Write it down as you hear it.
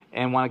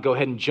and want to go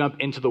ahead and jump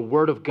into the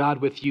Word of God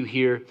with you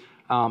here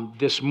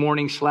this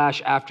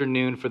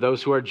morning/afternoon. For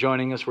those who are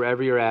joining us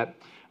wherever you're at,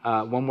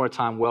 one more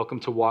time, welcome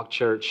to Walk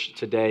Church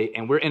today.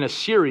 And we're in a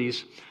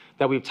series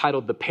that we've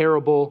titled The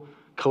Parable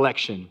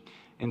Collection.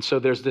 And so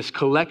there's this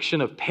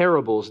collection of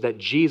parables that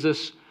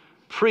Jesus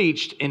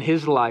preached in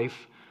his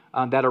life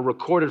that are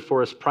recorded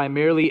for us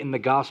primarily in the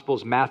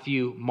Gospels,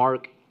 Matthew,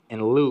 Mark,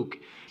 and Luke.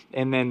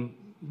 And then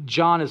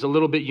John is a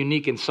little bit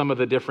unique in some of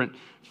the different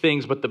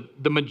things, but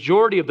the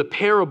majority of the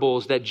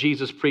parables that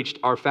Jesus preached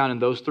are found in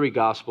those three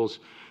Gospels.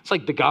 It's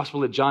like the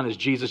Gospel of John is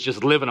Jesus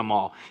just living them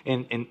all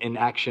in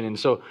action. And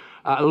so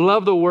I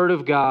love the Word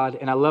of God,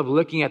 and I love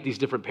looking at these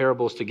different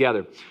parables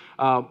together.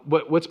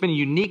 What's been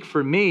unique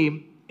for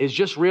me is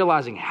just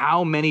realizing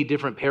how many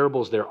different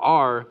parables there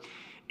are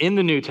in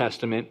the New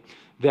Testament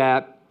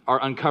that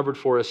are uncovered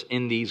for us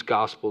in these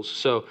Gospels.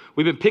 So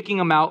we've been picking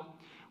them out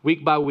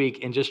week by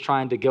week and just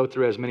trying to go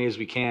through as many as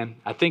we can.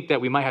 I think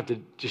that we might have to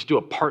just do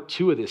a part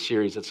 2 of this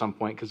series at some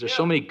point because there's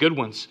so many good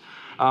ones.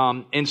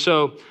 And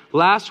so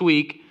last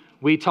week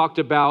we talked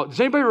about,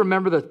 does anybody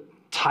remember the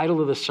title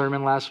of the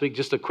sermon last week?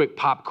 Just a quick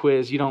pop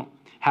quiz. You don't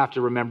have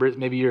to remember it.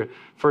 Maybe your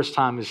first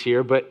time is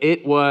here, but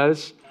it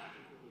was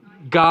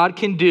God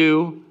can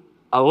do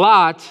a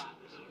lot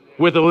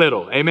with a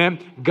little. Amen.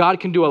 God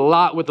can do a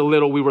lot with a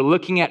little. We were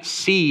looking at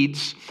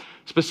seeds,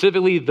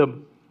 specifically the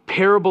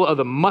parable of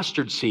the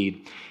mustard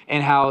seed,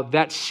 and how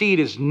that seed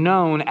is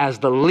known as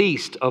the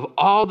least of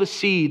all the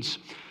seeds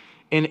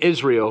in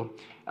Israel.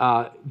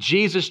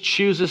 Jesus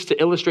chooses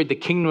to illustrate the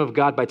kingdom of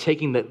God by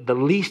taking the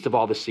least of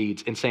all the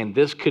seeds and saying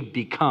this could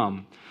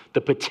become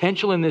the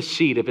potential in this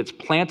seed, if it's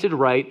planted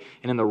right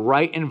and in the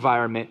right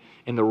environment,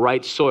 in the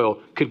right soil,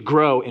 could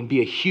grow and be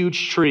a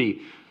huge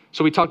tree.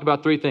 So we talked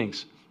about 3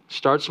 things.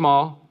 Start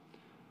small,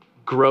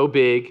 grow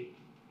big,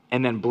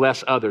 and then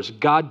bless others.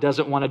 God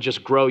doesn't want to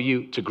just grow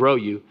you to grow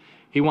you.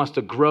 He wants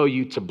to grow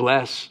you to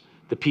bless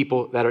the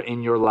people that are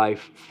in your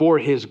life for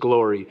his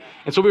glory.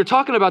 And so we were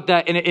talking about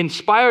that, and it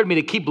inspired me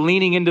to keep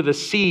leaning into the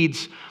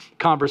seeds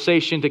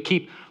conversation, to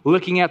keep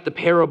looking at the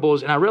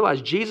parables. And I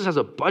realized Jesus has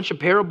a bunch of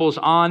parables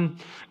on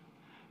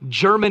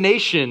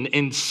germination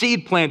and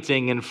seed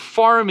planting and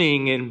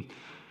farming, and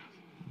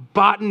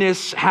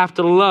botanists have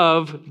to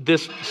love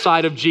this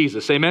side of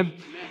Jesus. Amen?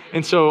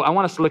 And so I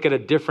want us to look at a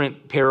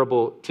different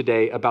parable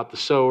today about the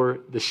sower,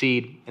 the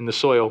seed, and the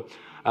soil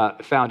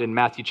found in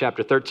Matthew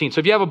chapter 13. So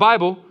if you have a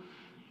Bible,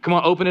 come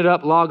on, open it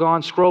up, log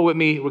on, scroll with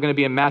me. We're going to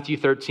be in Matthew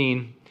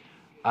 13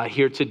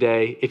 here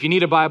today. If you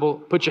need a Bible,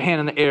 put your hand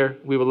in the air.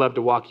 We would love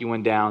to walk you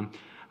one down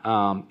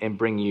and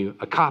bring you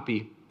a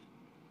copy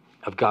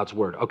of God's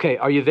Word. Okay,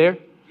 are you there?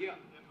 Yeah.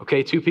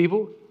 Okay, 2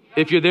 people.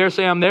 Yeah. If you're there,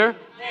 say I'm there.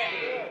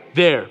 Yeah.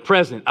 There,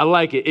 present. I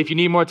like it. If you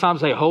need more time,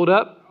 say hold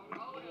up.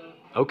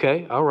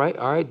 Okay, all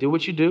right. Do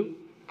what you do.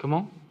 Come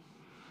on.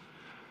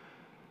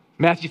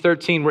 Matthew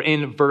 13, we're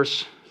in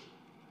verse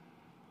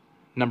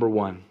number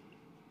 1.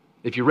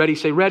 If you're ready,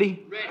 say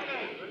ready.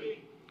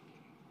 Ready.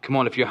 Come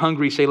on, if you're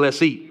hungry, say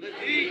let's eat.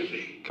 Let's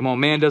eat. Come on,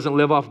 man doesn't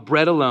live off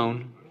bread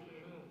alone,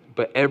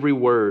 but every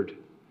word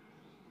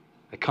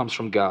that comes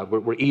from God.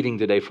 We're eating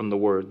today from the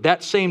Word.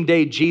 That same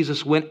day,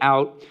 Jesus went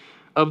out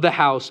of the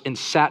house and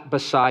sat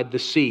beside the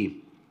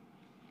sea.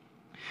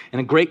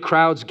 And great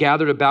crowds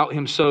gathered about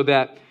him so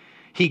that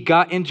he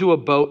got into a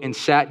boat and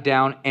sat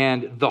down,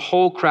 and the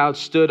whole crowd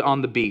stood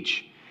on the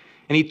beach.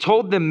 And he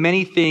told them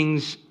many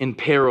things in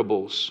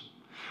parables.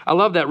 I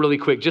love that really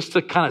quick, just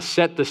to kind of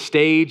set the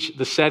stage,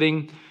 the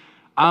setting.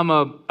 I'm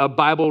a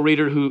Bible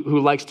reader who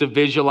likes to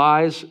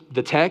visualize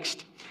the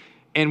text.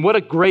 And what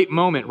a great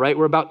moment, right?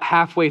 We're about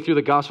halfway through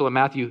the Gospel of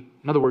Matthew.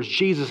 In other words,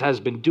 Jesus has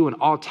been doing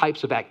all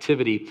types of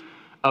activity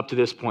up to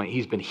this point.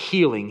 He's been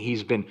healing.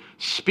 He's been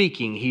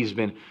speaking. He's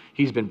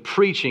been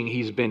preaching.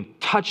 He's been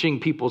touching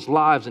people's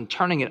lives and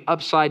turning it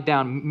upside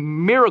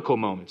down. Miracle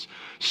moments.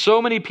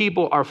 So many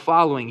people are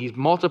following. He's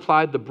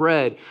multiplied the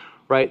bread,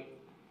 right?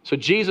 So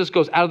Jesus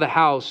goes out of the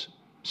house,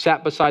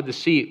 sat beside the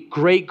sea.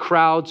 Great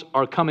crowds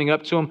are coming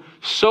up to him.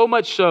 So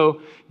much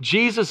so,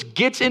 Jesus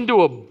gets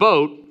into a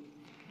boat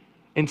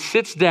and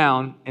sits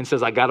down and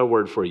says, I got a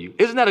word for you.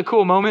 Isn't that a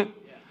cool moment?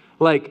 Yeah.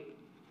 Like,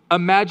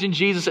 imagine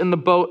Jesus in the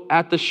boat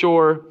at the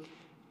shore,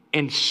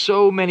 and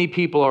so many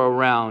people are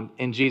around,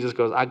 and Jesus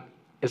goes,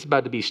 it's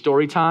about to be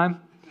story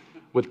time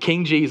with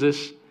King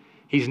Jesus.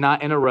 He's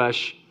not in a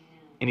rush,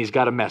 and he's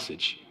got a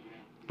message.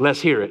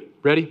 Let's hear it.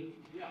 Ready?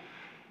 Yeah.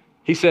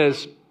 He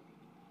says,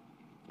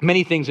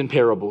 many things in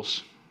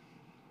parables.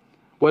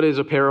 What is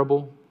a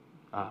parable?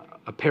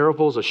 A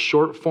parable is a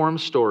short form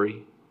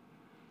story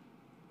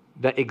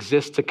that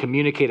exists to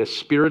communicate a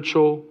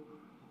spiritual,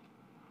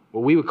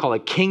 what we would call a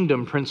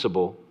kingdom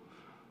principle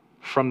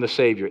from the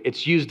Savior.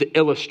 It's used to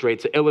illustrate.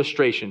 It's an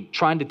illustration,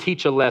 trying to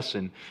teach a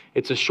lesson.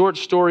 It's a short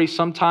story,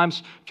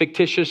 sometimes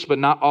fictitious, but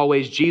not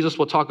always. Jesus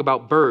will talk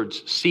about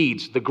birds,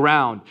 seeds, the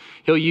ground.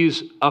 He'll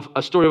use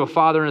a story of a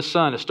father and a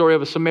son, a story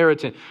of a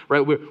Samaritan,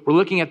 right? We're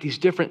looking at these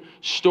different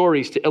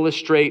stories to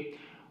illustrate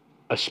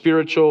a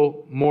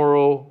spiritual,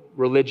 moral,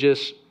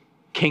 religious,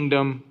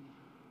 kingdom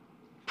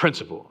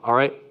principle, all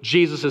right?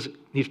 Jesus is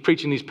he's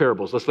preaching these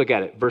parables. Let's look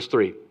at it. Verse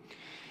 3. It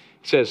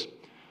says,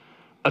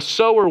 a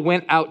sower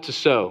went out to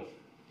sow.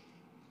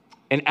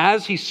 And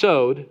as he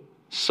sowed,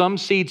 some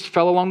seeds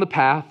fell along the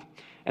path,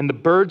 and the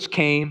birds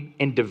came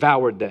and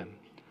devoured them.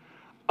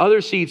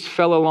 Other seeds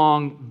fell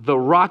along the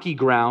rocky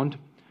ground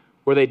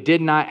where they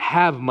did not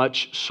have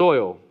much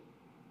soil.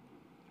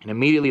 And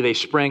immediately they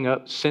sprang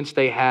up, since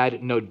they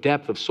had no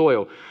depth of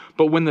soil.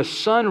 But when the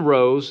sun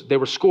rose, they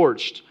were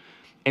scorched.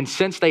 And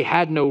since they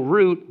had no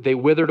root, they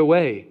withered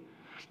away.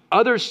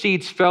 Other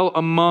seeds fell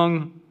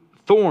among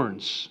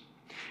thorns,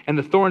 and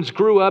the thorns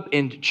grew up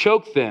and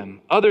choked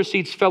them. Other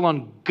seeds fell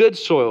on good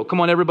soil.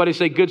 Come on, everybody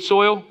say good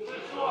soil. Good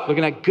soil.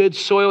 Looking at good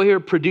soil here,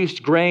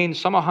 produced grain,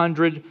 some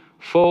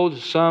 100-fold,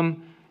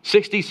 some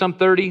 60, some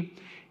 30.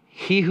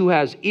 He who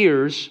has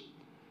ears,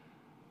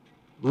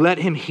 let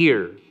him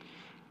hear.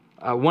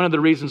 One of the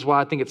reasons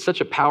why I think it's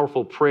such a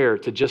powerful prayer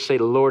to just say,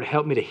 Lord,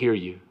 help me to hear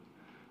you.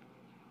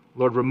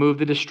 Lord, remove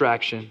the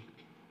distraction.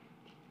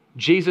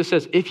 Jesus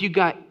says, if you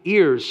got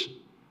ears,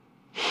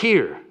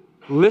 hear.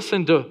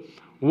 Listen to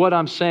what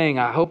I'm saying.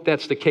 I hope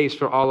that's the case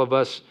for all of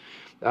us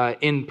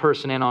in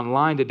person and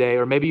online today.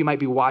 Or maybe you might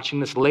be watching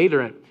this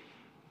later and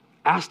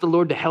ask the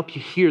Lord to help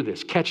you hear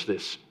this, catch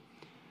this.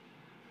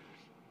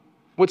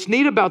 What's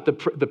neat about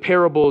the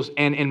parables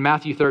and in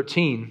Matthew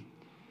 13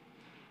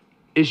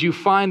 is you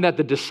find that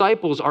the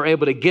disciples are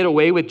able to get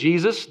away with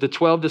Jesus. The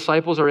 12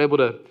 disciples are able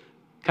to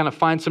kind of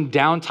find some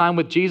downtime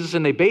with Jesus,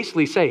 and they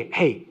basically say,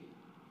 hey,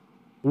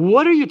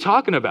 what are you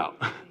talking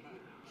about?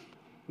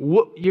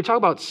 You're talking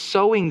about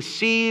sowing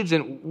seeds,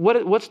 and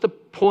what's the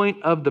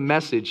point of the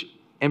message?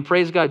 And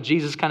praise God,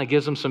 Jesus kind of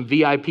gives them some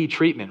VIP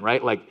treatment,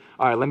 right? Like,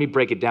 all right, let me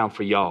break it down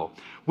for y'all.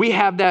 We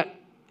have that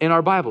in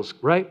our Bibles,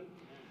 right?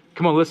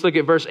 Come on, let's look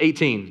at verse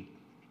 18.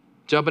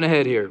 Jumping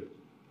ahead here.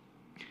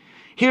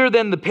 Hear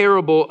then the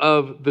parable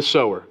of the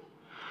sower.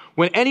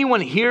 When anyone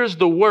hears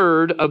the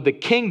word of the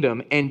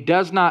kingdom and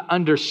does not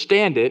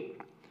understand it,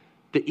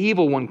 the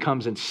evil one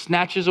comes and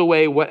snatches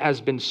away what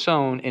has been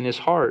sown in his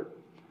heart.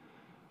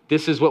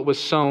 This is what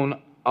was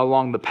sown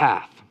along the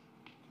path.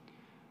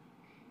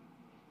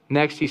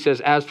 Next, he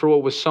says, as for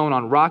what was sown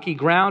on rocky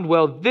ground,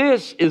 well,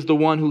 this is the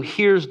one who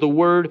hears the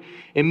word,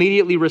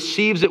 immediately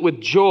receives it with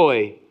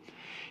joy.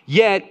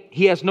 Yet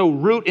he has no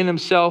root in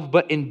himself,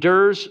 but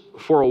endures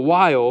for a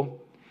while.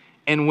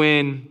 And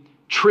when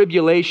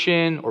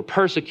tribulation or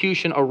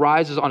persecution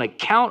arises on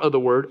account of the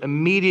word,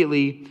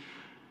 immediately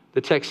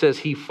the text says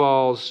he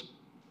falls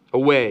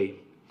away.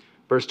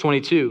 Verse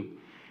 22,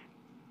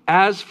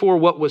 as for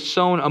what was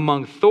sown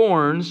among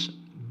thorns,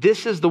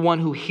 this is the one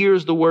who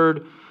hears the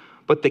word,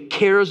 but the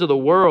cares of the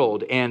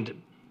world,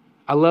 and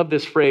I love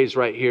this phrase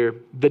right here,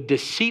 the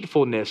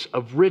deceitfulness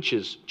of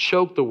riches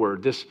choke the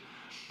word.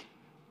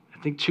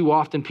 I think too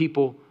often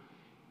people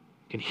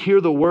can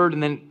hear the word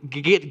and then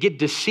get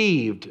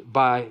deceived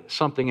by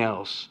something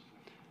else.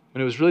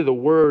 When it was really the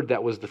word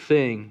that was the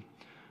thing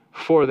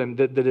for them.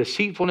 The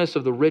deceitfulness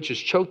of the riches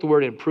choke the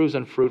word and proves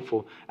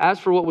unfruitful. As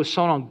for what was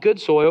sown on good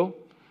soil,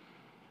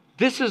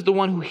 this is the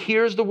one who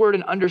hears the word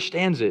and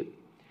understands it.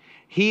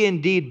 He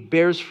indeed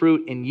bears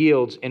fruit and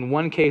yields, in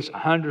one case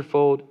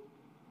 100-fold,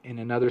 in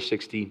another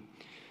 60,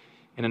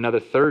 in another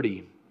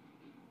 30.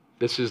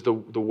 This is the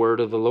word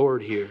of the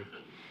Lord here.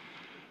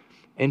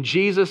 And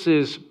Jesus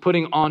is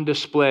putting on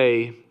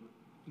display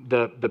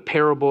the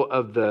parable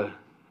of the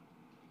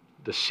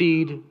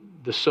seed,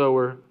 the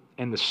sower,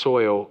 and the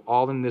soil,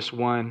 all in this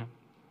one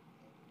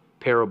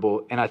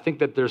parable. And I think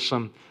that there's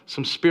some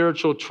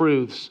spiritual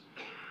truths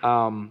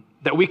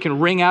that we can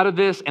wring out of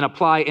this and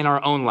apply in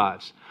our own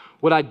lives.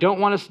 What I don't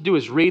want us to do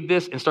is read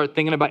this and start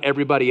thinking about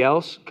everybody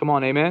else. Come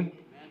on, amen?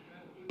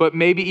 But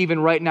maybe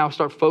even right now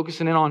start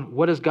focusing in on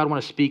what does God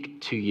want to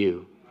speak to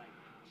you?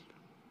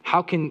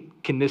 How can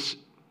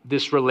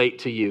this relate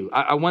to you?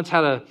 I once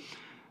had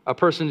a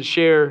person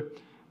share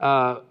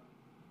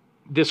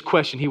this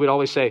question. He would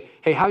always say,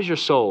 hey, how's your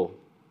soul?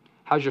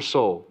 How's your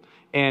soul?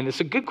 And it's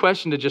a good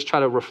question to just try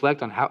to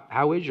reflect on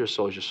how is your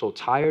soul? Is your soul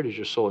tired? Is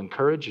your soul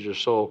encouraged? Is your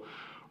soul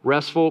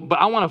restful? But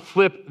I want to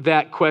flip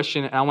that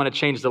question, and I want to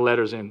change the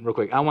letters in real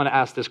quick. I want to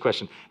ask this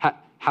question.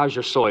 How's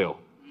your soil?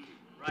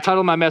 Right. The title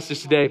of my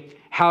message today,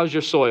 how's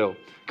your soil?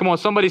 Come on,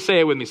 somebody say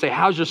it with me. Say,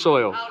 how's your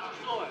soil? How's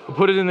your soil? We'll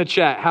put it in the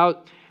chat.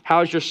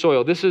 How's your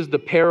soil? This is the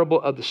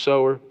parable of the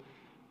sower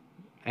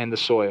and the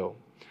soil.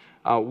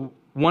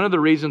 One of the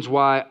reasons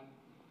why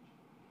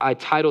I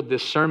titled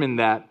this sermon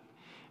that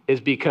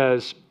is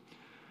because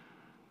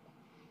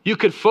you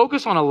could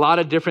focus on a lot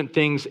of different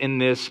things in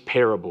this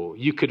parable.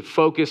 You could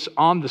focus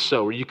on the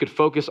sower. You could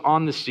focus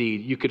on the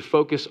seed. You could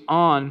focus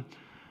on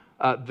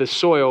the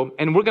soil.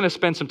 And we're going to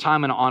spend some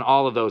time on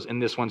all of those in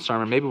this one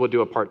sermon. Maybe we'll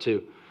do a part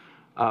two.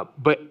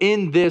 But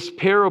in this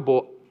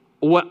parable,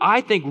 what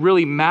I think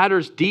really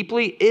matters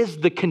deeply is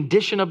the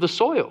condition of the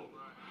soil.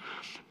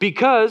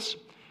 Because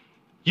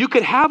you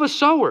could have a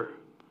sower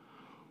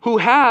who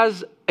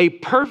has a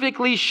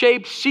perfectly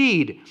shaped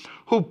seed,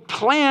 who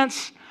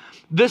plants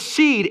the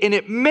seed and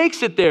it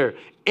makes it there.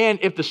 And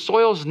if the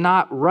soil's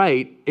not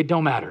right, it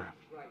don't matter.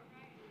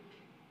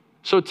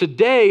 So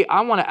today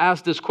I want to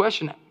ask this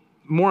question.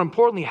 more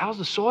importantly, how's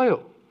the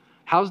soil?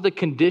 How's the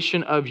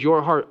condition of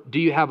your heart? Do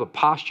you have a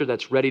posture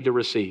that's ready to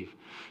receive?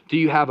 Do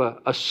you have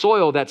a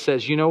soil that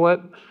says, you know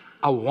what?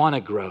 I want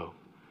to grow.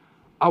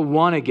 I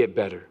want to get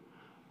better.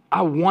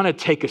 I want to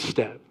take a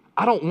step.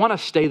 I don't want to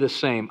stay the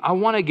same. I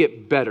want to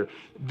get better.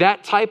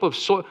 That type of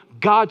soil,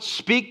 God,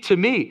 speak to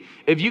me.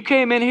 If you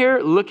came in here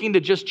looking to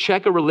just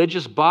check a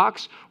religious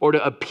box or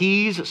to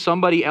appease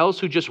somebody else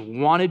who just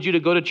wanted you to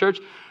go to church,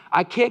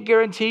 I can't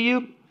guarantee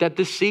you that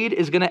the seed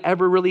is going to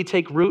ever really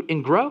take root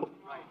and grow.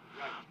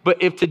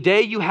 But if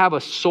today you have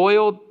a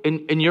soil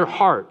in your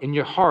heart, and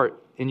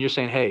you're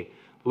saying, hey,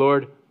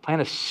 Lord,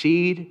 plant a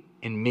seed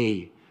in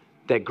me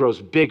that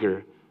grows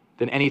bigger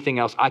than anything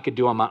else I could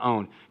do on my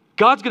own.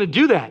 God's going to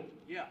do that.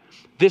 Yeah.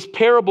 This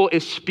parable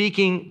is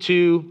speaking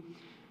to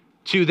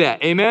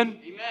that. Amen?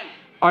 Amen.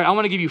 All right, I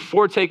want to give you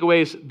 4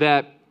 takeaways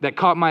that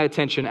caught my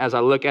attention as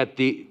I look at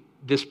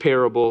this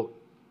parable,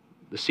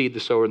 the seed, the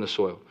sower, and the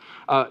soil.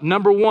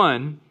 Number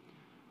 1,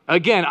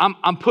 again,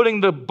 I'm putting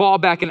the ball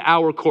back in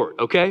our court,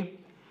 okay?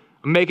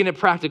 I'm making it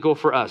practical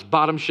for us.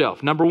 Bottom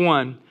shelf. Number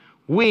 1,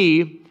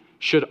 we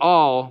should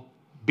all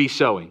be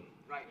sowing.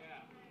 Right.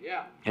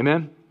 Yeah.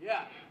 Amen?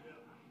 Yeah.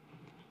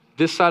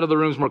 This side of the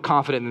room is more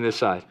confident than this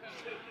side.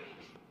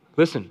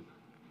 Listen,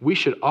 we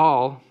should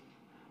all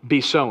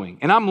be sowing.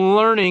 And I'm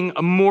learning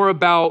more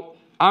about,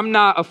 I'm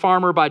not a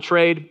farmer by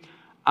trade.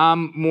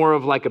 I'm more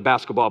of like a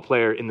basketball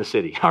player in the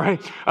city, all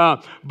right?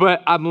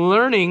 But I'm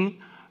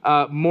learning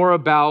more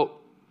about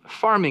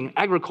farming,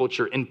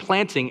 agriculture, and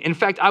planting. In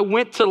fact, I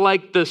went to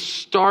like the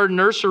Star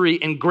Nursery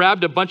and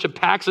grabbed a bunch of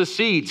packs of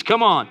seeds.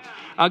 Come on.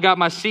 I got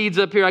my seeds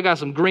up here. I got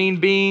some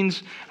green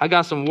beans. I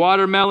got some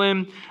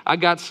watermelon. I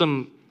got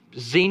some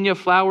zinnia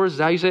flowers. Is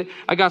that how you say it?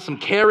 I got some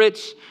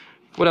carrots.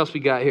 What else we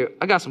got here?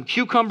 I got some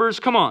cucumbers.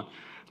 Come on.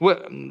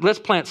 Let's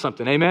plant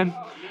something. Amen.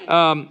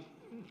 I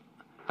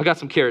got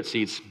some carrot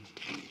seeds.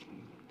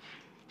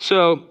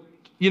 So,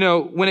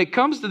 when it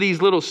comes to these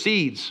little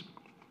seeds,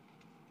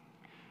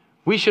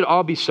 we should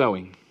all be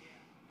sowing.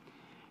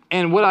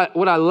 And what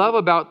I love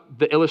about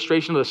the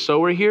illustration of the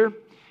sower here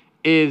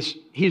is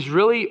he's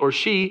really, or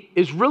she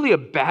is really a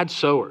bad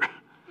sower.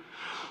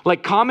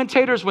 Like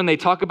commentators, when they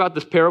talk about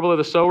this parable of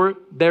the sower,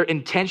 they're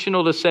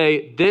intentional to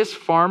say, this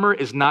farmer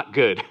is not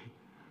good.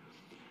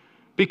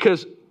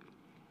 Because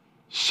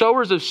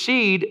sowers of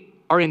seed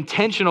are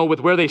intentional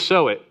with where they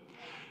sow it.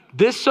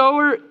 This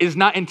sower is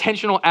not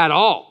intentional at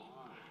all.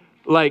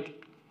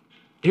 Like,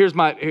 here's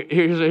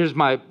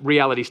my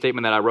reality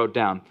statement that I wrote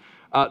down.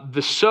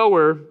 The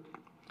sower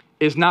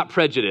is not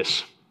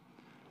prejudiced.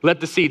 Let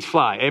the seeds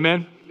fly.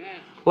 Amen? Amen.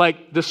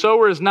 Like, the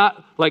sower is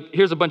not like,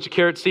 here's a bunch of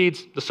carrot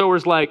seeds. The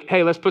sower's like,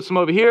 hey, let's put some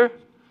over here.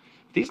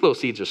 These little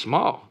seeds are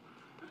small.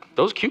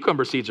 Those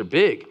cucumber seeds are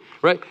big,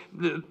 right?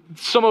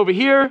 Some over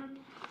here.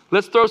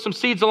 Let's throw some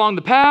seeds along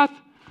the path.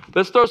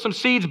 Let's throw some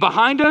seeds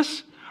behind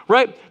us,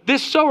 right?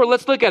 This sower,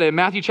 let's look at it.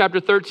 Matthew chapter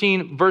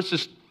 13,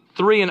 verses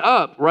 3 and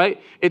up, right?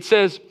 It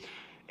says,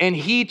 and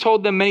he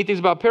told them many things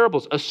about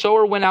parables. A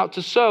sower went out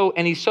to sow,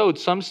 and he sowed.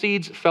 Some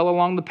seeds fell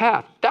along the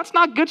path. That's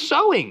not good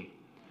sowing.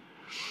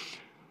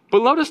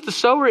 But notice the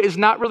sower is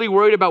not really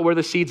worried about where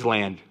the seeds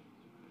land.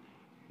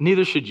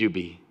 Neither should you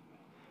be.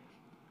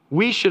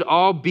 We should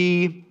all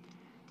be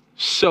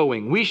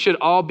sowing. We should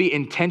all be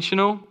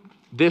intentional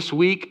this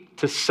week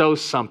to sow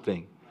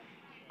something.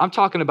 I'm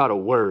talking about a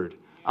word.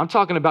 I'm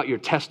talking about your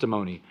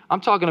testimony.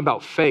 I'm talking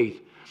about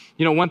faith.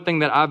 One thing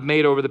that I've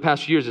made over the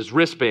past few years is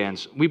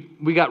wristbands.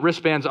 We got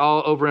wristbands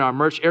all over in our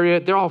merch area.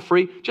 They're all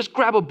free. Just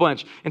grab a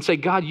bunch and say,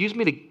 God, use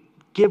me to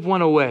give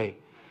one away.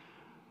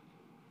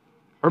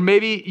 Or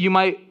maybe you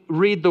might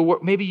read the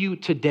word. Maybe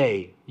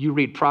today you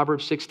read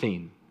Proverbs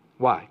 16.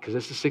 Why? Because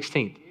it's the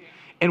 16th.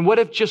 And what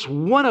if just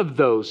one of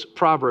those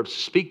Proverbs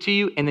speak to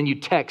you and then you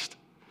text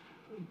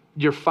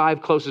your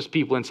 5 closest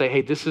people and say,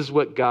 hey, this is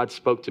what God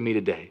spoke to me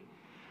today.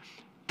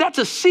 That's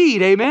a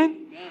seed, amen?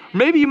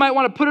 Maybe you might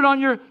want to put it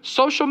on your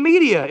social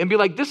media and be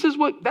like,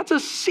 that's a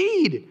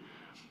seed.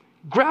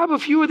 Grab a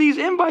few of these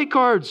invite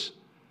cards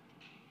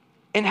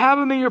and have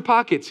them in your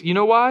pockets. You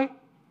know why?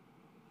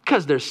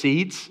 Because they're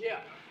seeds. Yeah.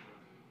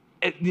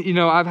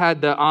 I've had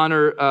the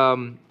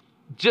honor,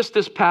 just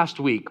this past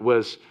week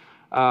was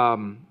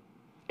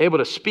able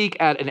to speak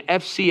at an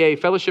FCA,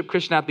 Fellowship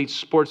Christian Athletes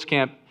Sports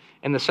Camp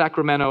in the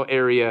Sacramento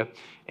area.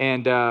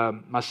 And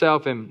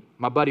myself and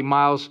my buddy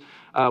Miles,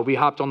 we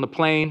hopped on the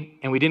plane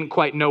and we didn't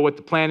quite know what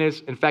the plan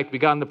is. In fact, we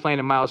got on the plane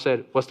and Miles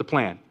said, what's the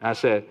plan? And I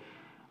said,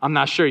 I'm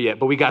not sure yet,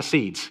 but we got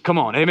seeds. Come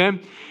on,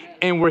 amen?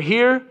 And we're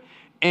here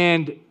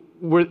and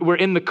we're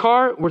in the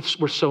car, we're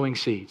sowing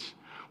seeds.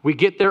 We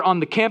get there on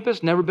the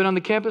campus, never been on the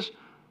campus,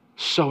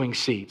 sowing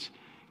seeds,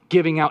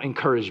 giving out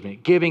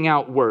encouragement, giving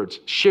out words,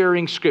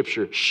 sharing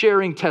scripture,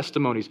 sharing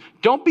testimonies.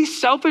 Don't be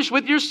selfish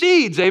with your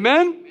seeds,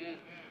 amen?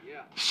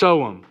 Yeah.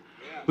 Sow them.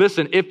 Yeah.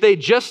 Listen, if they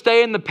just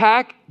stay in the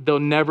pack, they'll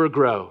never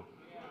grow.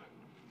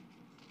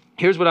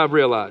 Here's what I've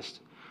realized.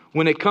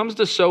 When it comes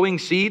to sowing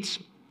seeds,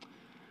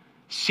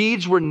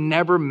 seeds were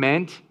never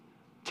meant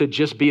to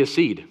just be a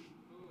seed.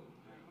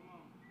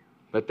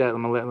 I'm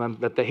gonna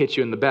let that hit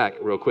you in the back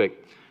real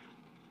quick.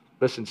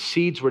 Listen,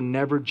 seeds were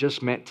never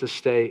just meant to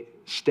stay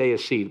a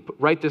seed.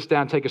 Write this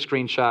down, take a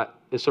screenshot.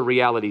 It's a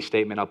reality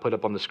statement I'll put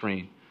up on the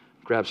screen.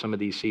 Grab some of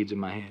these seeds in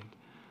my hand.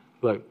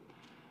 Look,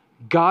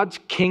 God's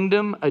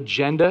kingdom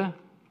agenda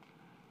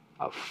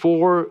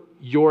for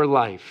your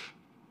life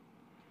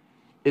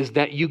is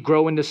that you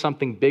grow into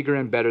something bigger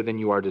and better than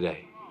you are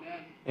today.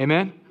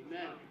 Amen?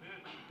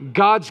 Amen?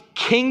 God's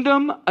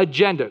kingdom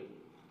agenda.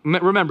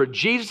 Remember,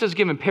 Jesus has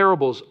given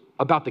parables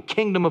about the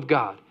kingdom of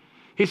God.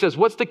 He says,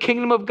 what's the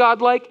kingdom of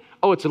God like?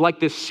 Oh, it's like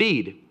this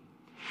seed.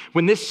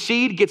 When this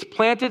seed gets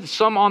planted,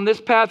 some on this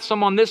path,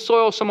 some on this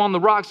soil, some on the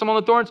rock, some on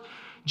the thorns,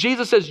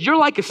 Jesus says, you're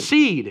like a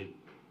seed.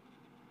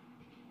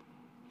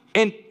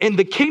 And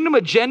the kingdom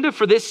agenda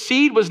for this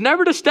seed was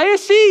never to stay a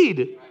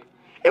seed.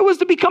 It was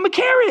to become a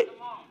carrot.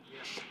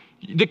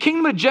 The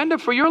kingdom agenda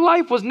for your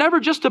life was never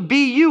just to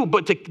be you,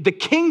 but the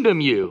kingdom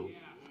you.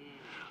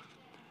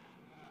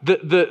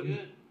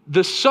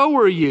 The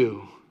sower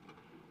you.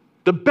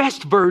 The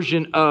best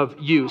version of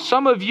you.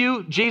 Some of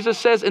you, Jesus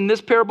says in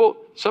this parable,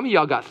 some of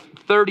y'all got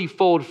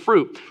 30-fold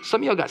fruit.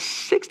 Some of y'all got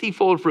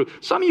 60-fold fruit.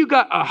 Some of you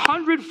got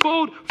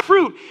 100-fold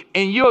fruit,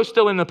 and you're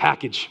still in the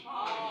package.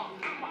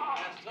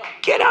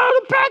 Get out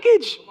of the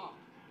package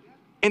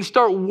and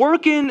start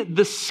working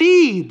the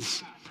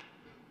seeds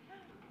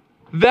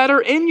that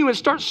are in you and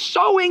start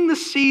sowing the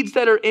seeds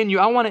that are in you.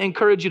 I want to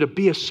encourage you to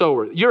be a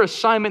sower. Your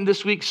assignment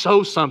this week,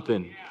 sow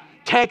something.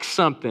 Text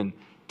something.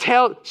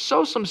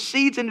 Sow some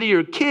seeds into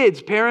your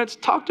kids, parents.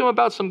 Talk to them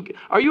about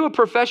are you a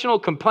professional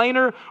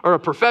complainer or a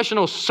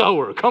professional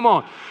sower? Come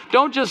on.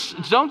 Don't just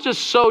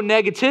sow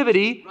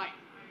negativity.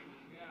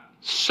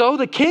 Sow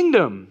the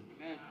kingdom.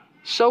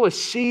 Sow a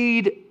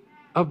seed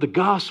of the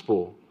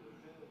gospel.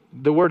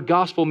 The word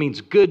gospel means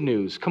good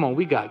news. Come on,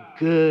 we got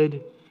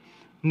good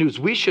news.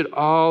 We should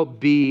all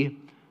be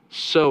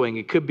sowing.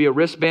 It could be a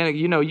wristband.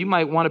 You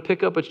might want to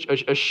pick up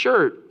a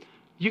shirt.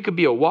 You could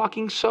be a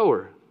walking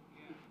sower.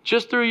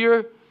 Just through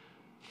your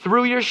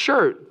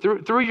shirt,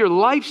 through your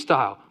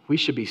lifestyle, we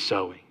should be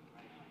sowing.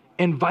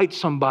 Invite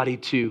somebody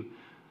to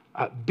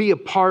be a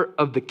part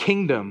of the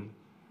kingdom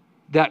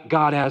that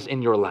God has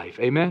in your life.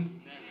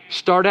 Amen?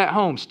 Start at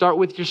home. Start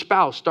with your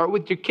spouse. Start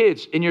with your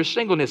kids. In your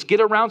singleness,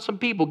 get around some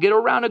people. Get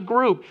around a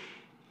group.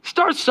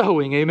 Start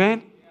sowing.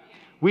 Amen?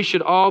 We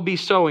should all be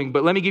sowing.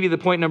 But let me give you the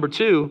point number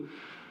 2.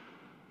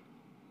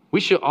 We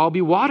should all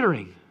be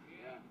watering.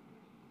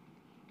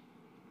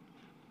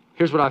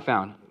 Here's what I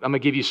found. I'm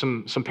going to give you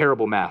some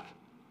parable math.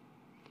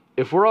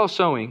 If we're all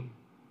sowing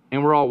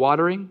and we're all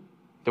watering,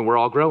 then we're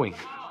all growing.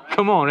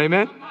 Come on,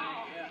 amen?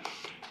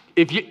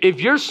 If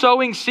you're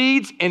sowing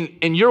seeds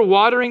and you're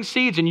watering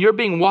seeds and you're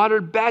being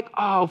watered back,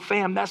 oh,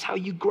 fam, that's how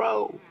you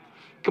grow.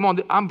 Come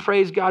on,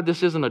 praise God,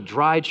 this isn't a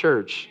dry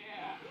church.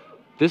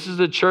 This is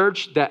a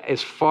church that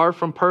is far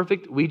from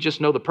perfect. We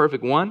just know the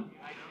perfect one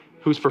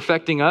who's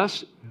perfecting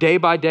us day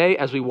by day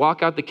as we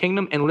walk out the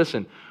kingdom. And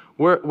listen,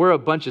 we're a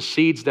bunch of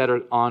seeds that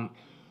are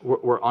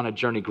we're on a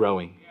journey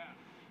growing.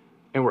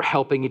 And we're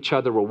helping each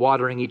other. We're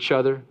watering each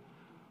other.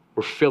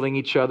 We're filling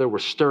each other. We're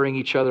stirring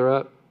each other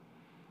up.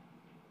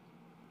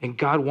 And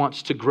God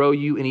wants to grow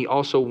you, and he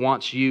also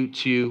wants you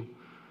to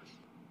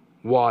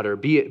water.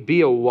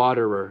 Be a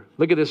waterer.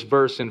 Look at this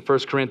verse in 1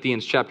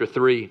 Corinthians chapter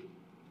 3.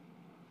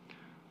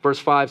 Verse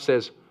 5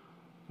 says,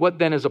 what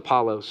then is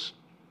Apollos?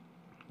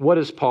 What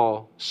is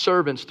Paul?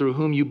 Servants through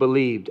whom you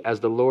believed, as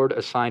the Lord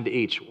assigned to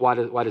each. Why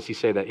does he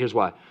say that? Here's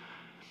why.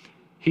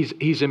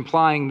 He's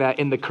implying that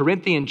in the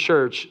Corinthian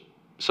church,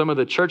 some of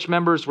the church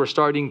members were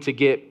starting to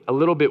get a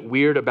little bit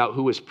weird about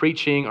who was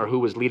preaching or who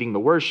was leading the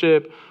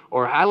worship.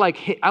 Or I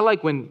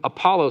like when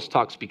Apollos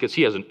talks because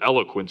he has an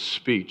eloquent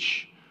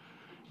speech.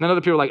 And then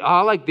other people are like, oh,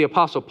 I like the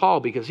Apostle Paul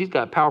because he's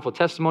got a powerful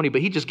testimony,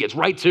 but he just gets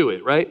right to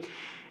it, right?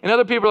 And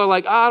other people are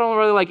like, oh, I don't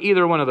really like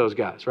either one of those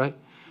guys, right?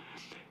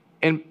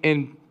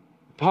 And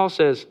Paul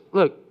says,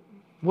 look,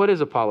 what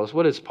is Apollos?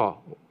 What is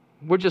Paul?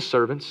 We're just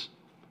servants.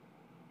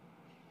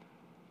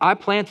 I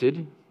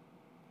planted,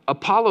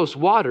 Apollos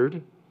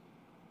watered,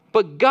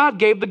 but God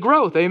gave the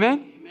growth, amen?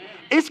 Amen?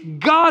 It's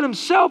God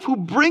himself who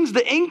brings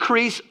the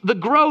increase, the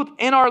growth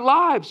in our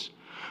lives.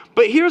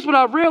 But here's what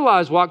I've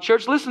realized, Walk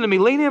Church. Listen to me,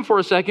 lean in for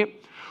a second.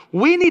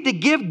 We need to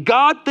give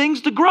God things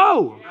to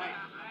grow.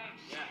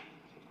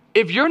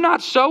 If you're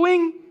not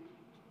sowing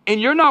and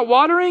you're not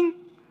watering,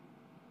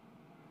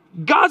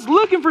 God's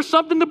looking for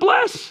something to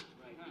bless.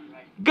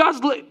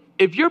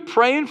 If you're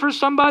praying for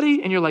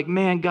somebody and you're like,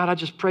 man, God, I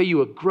just pray you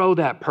would grow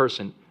that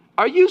person.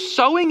 Are you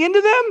sowing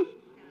into them?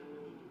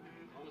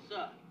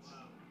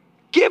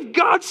 Give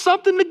God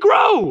something to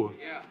grow.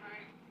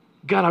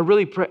 God, I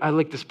really pray. I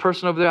like this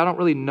person over there. I don't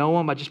really know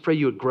him. I just pray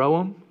you would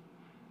grow him.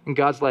 And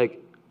God's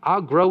like,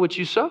 I'll grow what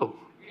you sow.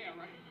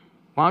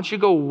 Why don't you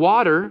go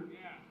water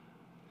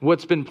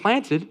what's been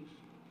planted?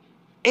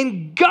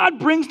 And God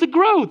brings the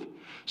growth.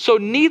 So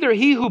neither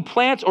he who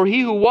plants or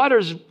he who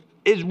waters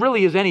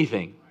is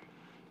anything.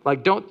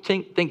 Like, don't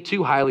think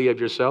too highly of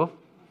yourself,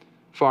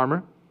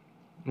 farmer,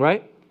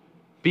 right?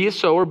 Be a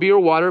sower, be a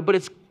waterer, but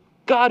it's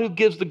God who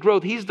gives the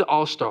growth. He's the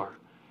all-star.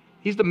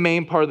 He's the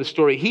main part of the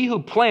story. He who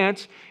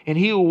plants and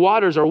he who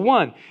waters are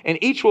one, and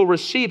each will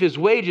receive his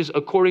wages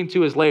according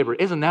to his labor.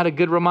 Isn't that a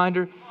good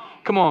reminder?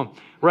 Come on,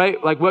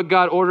 right? Like what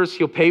God orders,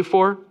 he'll pay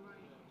for.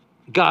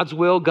 God's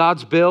will,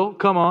 God's bill.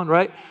 Come on,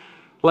 right?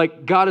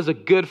 Like God is a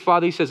good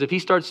father. He says if he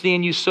starts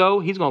seeing you sow,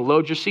 he's going to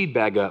load your seed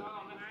bag up.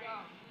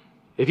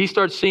 If he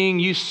starts seeing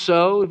you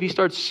sow, if he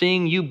starts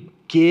seeing you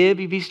give,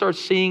 if he starts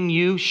seeing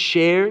you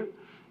share,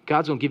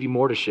 God's going to give you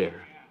more to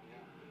share.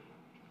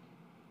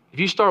 If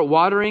you start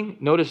watering,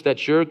 notice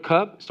that your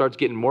cup starts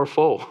getting more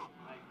full.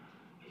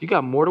 You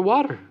got more to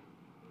water.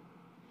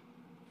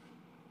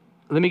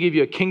 Let me give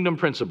you a kingdom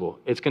principle.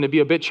 It's going to be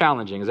a bit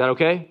challenging. Is that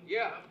okay?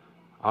 Yeah.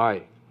 All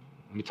right.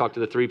 Let me talk to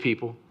the three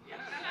people.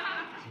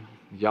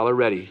 Y'all are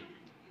ready.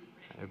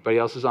 Everybody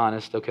else is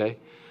honest. Okay.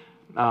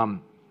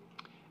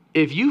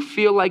 If you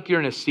feel like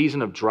you're in a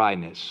season of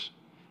dryness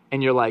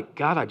and you're like,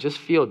 God, I just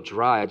feel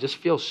dry. I just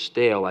feel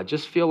stale. I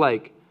feel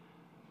like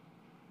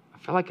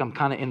I'm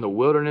kind of in the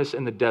wilderness,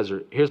 in the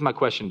desert. Here's my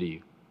question to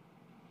you.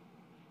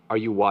 Are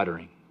you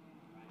watering?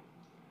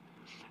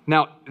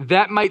 Now,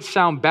 that might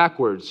sound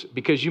backwards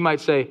because you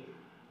might say,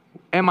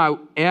 am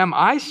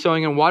I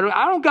sowing and watering?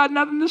 I don't got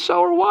nothing to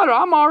sow or water.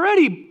 I'm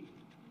already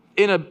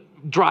in a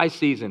dry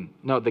season.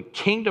 No, the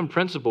kingdom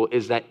principle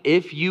is that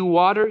if you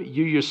water,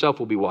 you yourself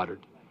will be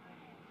watered.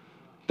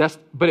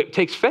 But it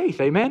takes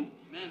faith, amen?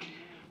 Amen.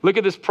 Look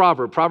at this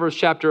proverb, Proverbs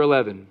chapter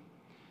 11,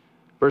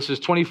 verses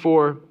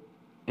 24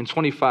 and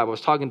 25. I was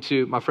talking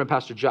to my friend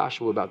Pastor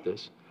Joshua about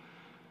this.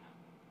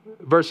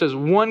 Verse says,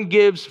 one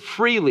gives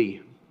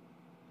freely.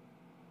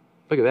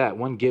 Look at that,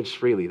 one gives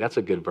freely. That's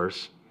a good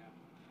verse.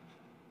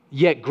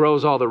 Yet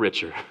grows all the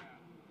richer.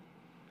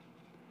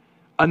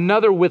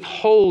 Another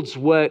withholds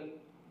what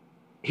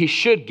he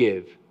should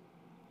give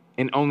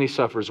and only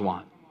suffers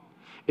want.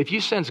 If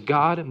you sense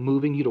God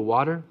moving you to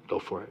water, go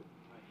for it.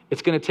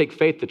 It's going to take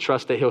faith to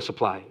trust that he'll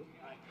supply it.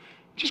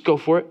 Just go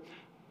for it.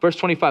 Verse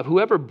 25,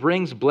 whoever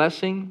brings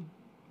blessing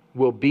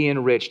will be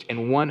enriched,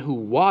 and one who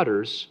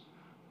waters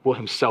will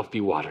himself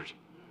be watered.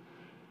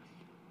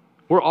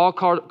 We're all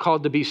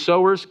called to be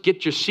sowers.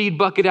 Get your seed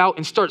bucket out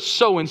and start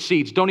sowing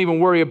seeds. Don't even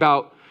worry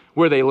about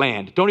where they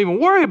land. Don't even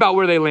worry about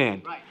where they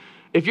land. Right.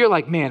 If you're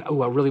like, man, I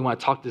really want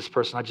to talk to this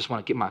person. I just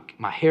want to get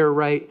my hair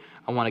right.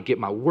 I want to get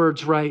my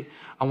words right.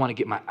 I want to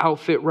get my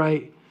outfit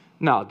right.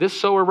 No, this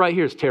sower right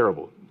here is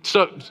terrible.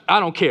 So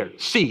I don't care.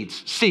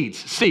 Seeds.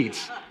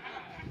 That's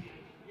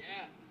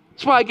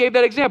why I gave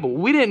that example.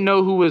 We didn't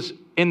know who was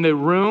in the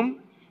room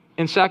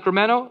in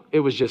Sacramento. It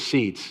was just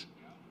seeds.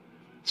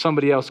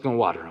 Somebody else going to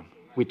water them.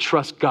 We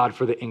trust God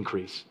for the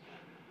increase.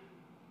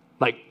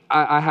 Like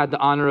I had the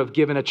honor of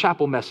giving a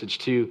chapel message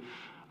to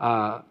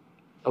a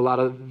lot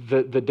of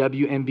the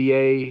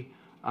WNBA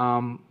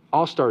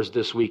All-Stars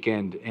this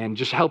weekend and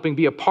just helping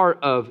be a part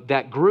of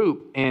that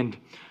group. And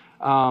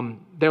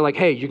they're like,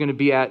 hey, you're going to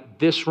be at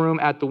this room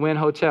at the Wynn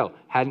Hotel.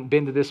 Hadn't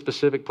been to this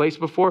specific place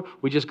before.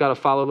 We just got to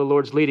follow the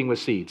Lord's leading with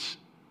seeds.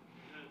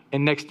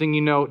 And next thing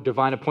you know,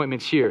 divine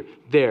appointments here,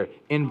 there,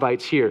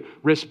 invites here,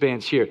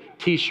 wristbands here,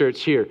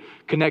 T-shirts here,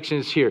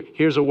 connections here.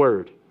 Here's a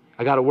word.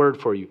 I got a word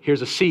for you.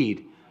 Here's a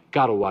seed.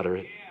 Got to water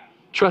it.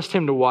 Trust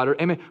him to water.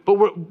 Amen. But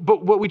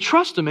what we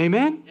trust him.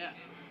 Amen. Yeah.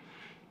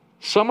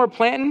 Some are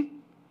planting.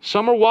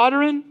 Some are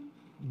watering.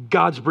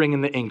 God's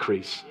bringing the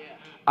increase.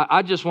 Yeah.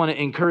 I just want to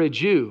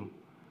encourage you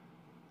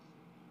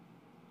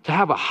to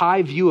have a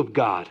high view of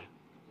God,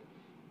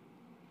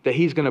 that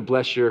he's going to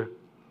bless your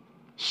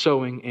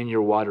sowing and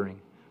your watering.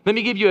 Let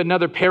me give you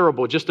another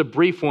parable, just a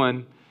brief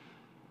one,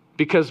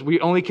 because we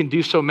only can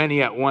do so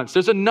many at once.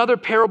 There's another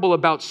parable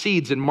about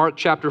seeds in Mark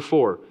chapter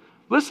 4.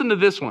 Listen to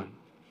this one.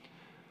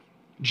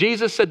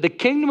 Jesus said, the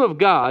kingdom of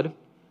God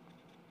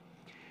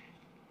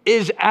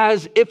is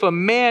as if a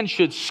man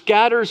should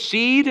scatter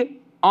seed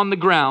on the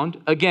ground.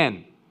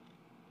 Again,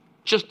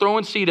 just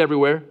throwing seed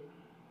everywhere.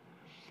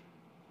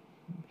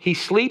 He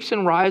sleeps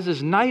and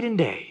rises night and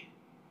day,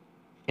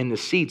 and the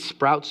seed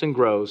sprouts and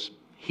grows.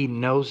 He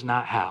knows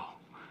not how.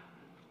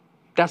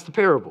 That's the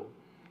parable.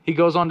 He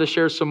goes on to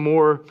share some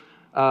more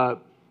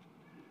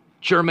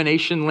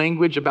germination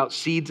language about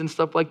seeds and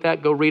stuff like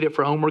that. Go read it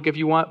for homework if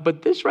you want.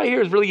 But this right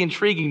here is really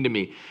intriguing to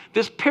me.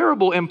 This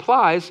parable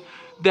implies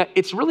that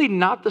it's really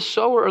not the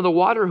sower or the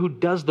waterer who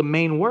does the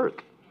main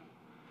work.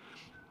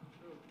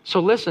 So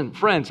listen,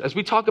 friends, as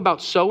we talk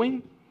about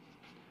sowing,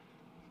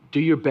 do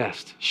your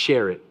best.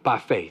 Share it by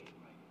faith.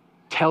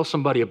 Tell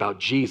somebody about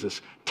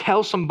Jesus.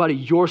 Tell somebody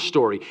your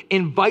story.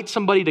 Invite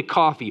somebody to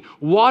coffee.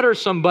 Water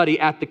somebody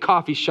at the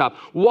coffee shop.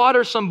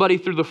 Water somebody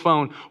through the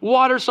phone.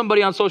 Water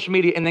somebody on social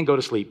media, and then go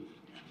to sleep.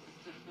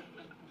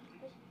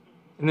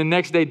 And the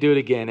next day, do it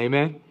again.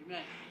 Amen?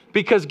 Amen.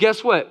 Because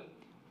guess what?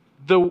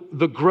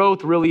 The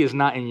growth really is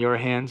not in your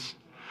hands.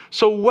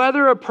 So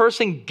whether a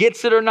person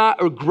gets it or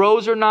not, or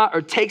grows or not,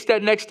 or takes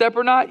that next step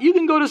or not, you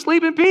can go to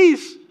sleep in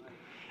peace.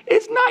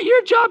 It's not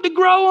your job to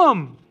grow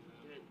them.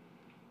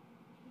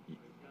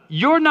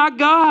 You're not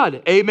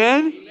God.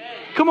 Amen? Amen.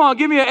 Come on,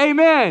 give me an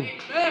amen.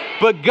 Amen.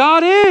 But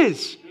God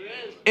is.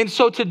 And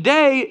so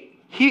today,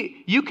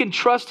 you can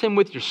trust him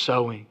with your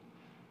sowing.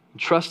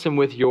 Trust him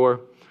with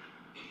your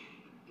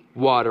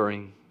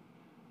watering,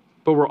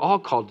 but we're all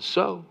called to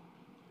sow.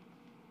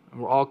 And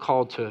we're all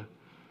called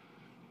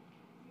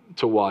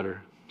to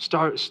water.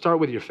 Start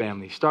with your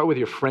family. Start with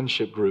your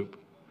friendship group.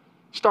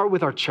 Start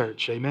with our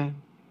church, amen?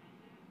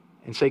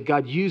 And say,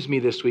 God, use me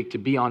this week to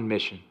be on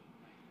mission.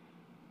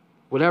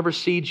 Whatever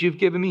seeds you've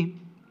given me,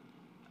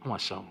 I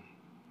want to sow them.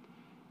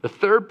 The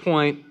third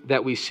point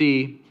that we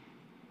see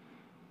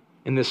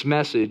in this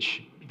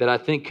message that I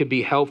think could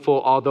be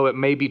helpful, although it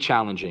may be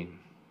challenging,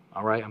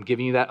 all right? I'm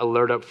giving you that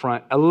alert up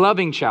front. A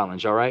loving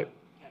challenge, all right?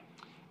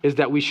 Is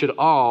that we should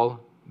all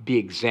be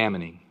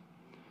examining.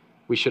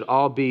 We should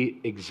all be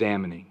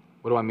examining.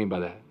 What do I mean by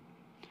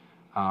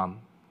that?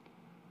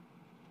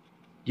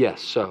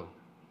 Yes, so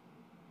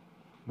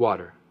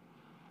water.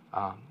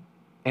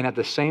 And at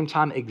the same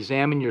time,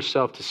 examine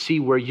yourself to see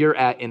where you're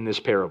at in this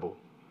parable.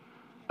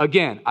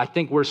 Again, I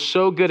think we're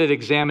so good at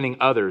examining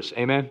others.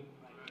 Amen?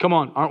 Come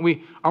on, aren't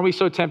we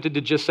so tempted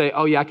to just say,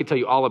 oh yeah, I can tell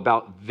you all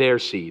about their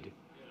seed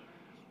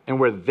and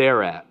where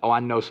they're at. Oh, I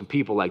know some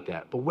people like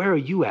that. But where are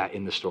you at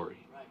in the story?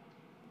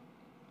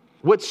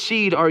 What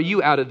seed are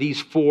you out of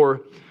these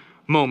 4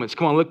 moments?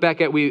 Come on, look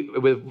back at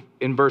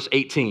in verse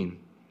 18.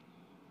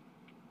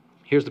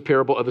 Here's the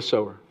parable of the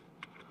sower.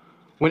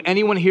 When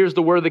anyone hears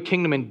the word of the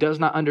kingdom and does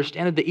not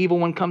understand it, the evil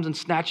one comes and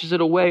snatches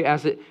it away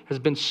as it has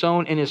been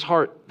sown in his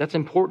heart. That's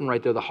important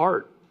right there, the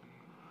heart.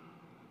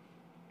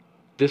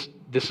 This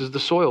is the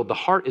soil. The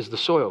heart is the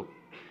soil.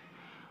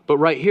 But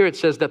right here it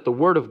says that the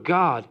word of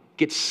God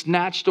gets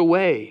snatched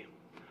away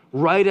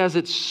right as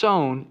it's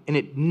sown, and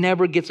it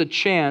never gets a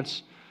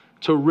chance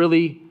to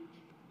really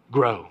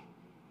grow.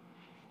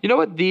 You know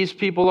what these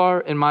people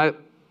are in my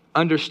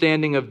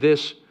understanding of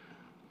this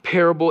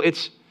parable?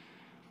 It's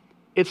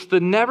the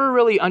never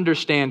really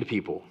understand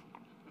people.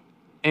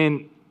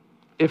 And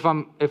if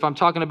I'm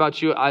talking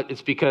about you,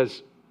 it's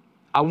because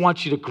I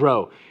want you to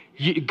grow.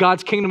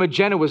 God's kingdom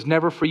agenda was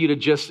never for you to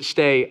just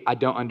stay, I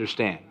don't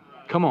understand.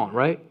 Come on,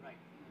 right?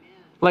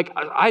 Like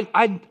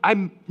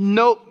I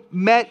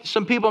met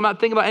some people, I'm not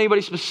thinking about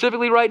anybody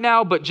specifically right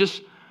now, but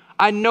just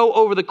I know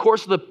over the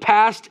course of the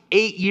past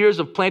 8 years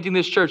of planting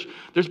this church,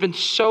 there's been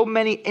so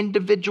many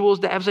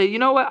individuals that have said, you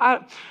know what,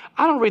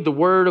 I don't read the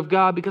word of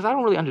God because I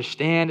don't really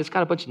understand. It's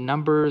got a bunch of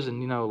numbers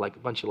and, like a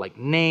bunch of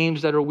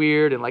names that are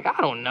weird. And I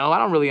don't know. I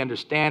don't really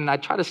understand. And I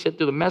try to sit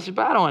through the message,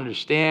 but I don't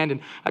understand.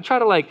 And I try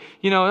to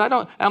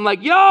and I'm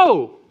like,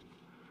 yo,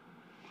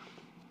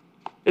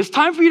 it's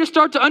time for you to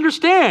start to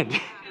understand.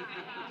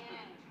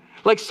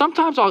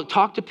 Sometimes I'll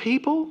talk to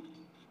people.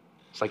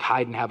 It's like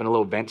Heiden having a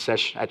little vent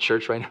session at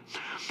church right now.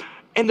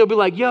 And they'll be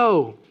like,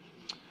 yo,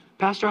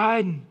 Pastor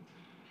Heiden,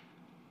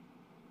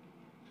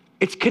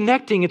 it's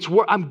connecting.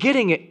 I'm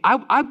getting it.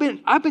 I've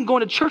been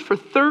going to church for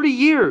 30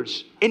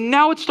 years, and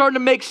now it's starting to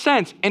make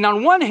sense. And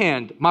on one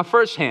hand, my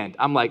first hand,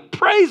 I'm like,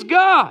 praise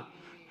God.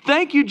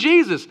 Thank you,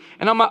 Jesus.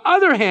 And on my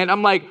other hand,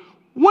 I'm like,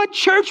 what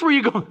church were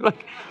you going?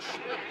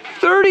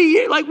 30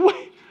 years. What?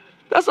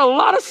 That's a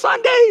lot of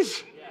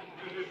Sundays.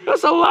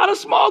 That's a lot of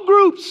small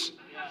groups.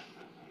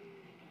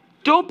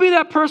 Don't be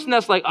that person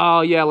that's like,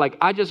 oh yeah,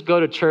 I just go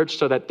to church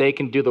so that they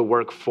can do the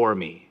work for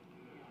me.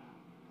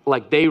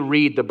 They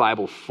read the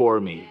Bible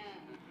for me.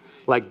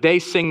 They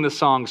sing the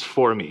songs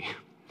for me.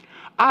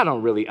 I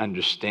don't really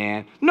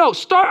understand. No,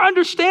 start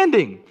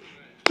understanding.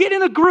 Get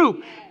in a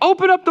group.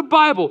 Open up the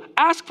Bible.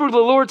 Ask for the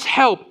Lord's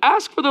help.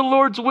 Ask for the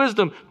Lord's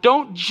wisdom.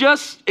 Don't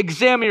just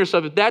examine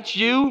yourself. If that's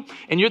you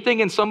and you're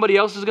thinking somebody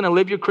else is going to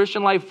live your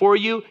Christian life for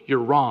you, you're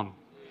wrong.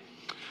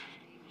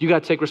 You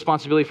got to take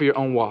responsibility for your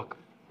own walk.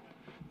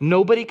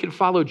 Nobody can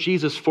follow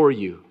Jesus for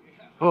you.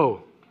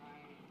 Oh,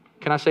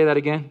 can I say that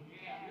again?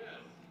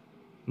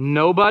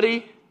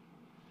 Nobody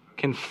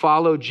can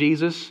follow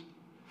Jesus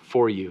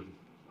for you.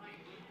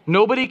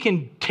 Nobody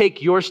can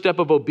take your step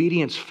of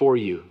obedience for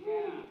you.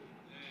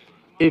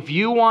 If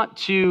you want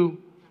to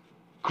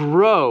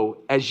grow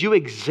as you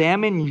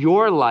examine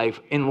your life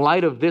in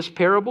light of this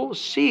parable,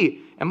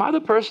 see, am I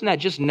the person that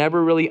just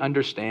never really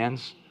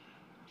understands?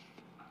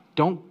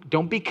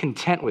 Don't be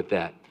content with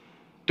that.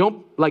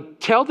 Don't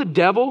tell the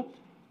devil,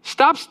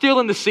 stop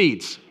stealing the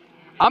seeds.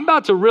 I'm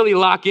about to really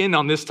lock in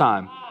on this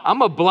time. I'm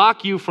going to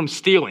block you from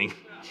stealing.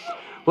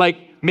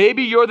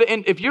 Maybe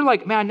if you're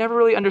like, man, I never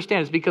really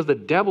understand, it's because the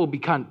devil be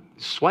kind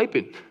of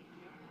swiping.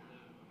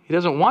 He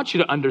doesn't want you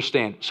to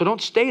understand. So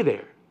don't stay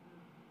there.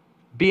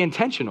 Be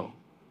intentional.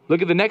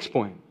 Look at the next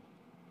point.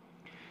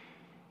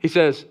 He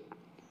says,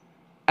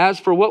 as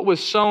for what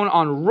was sown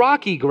on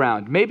rocky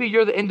ground, maybe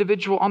you're the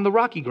individual on the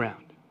rocky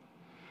ground.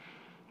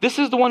 This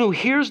is the one who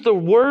hears the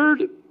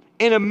word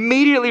and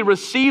immediately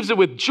receives it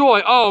with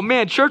joy. Oh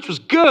man, church was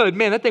good.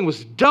 Man, that thing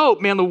was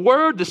dope. Man, the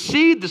word, the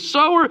seed, the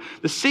sower,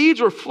 the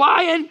seeds were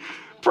flying.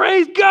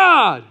 Praise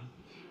God.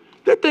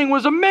 That thing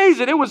was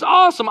amazing. It was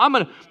awesome. I'm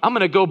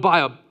gonna go buy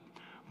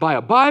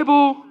a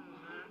Bible.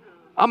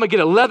 I'm gonna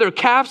get a leather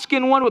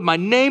calfskin one with my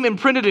name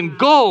imprinted in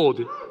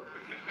gold.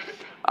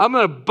 I'm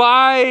gonna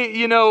buy,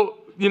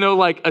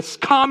 a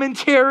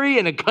commentary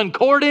and a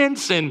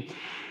concordance, and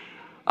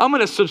I'm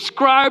gonna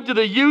subscribe to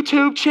the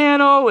YouTube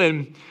channel,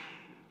 and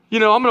I'm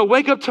going to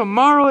wake up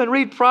tomorrow and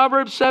read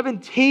Proverbs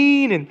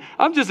 17 and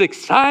I'm just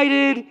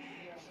excited.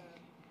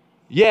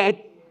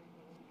 Yet,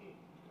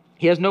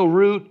 he has no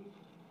root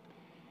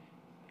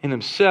in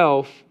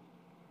himself.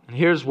 And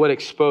here's what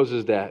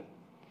exposes that.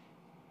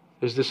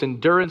 There's this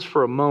endurance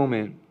for a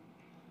moment,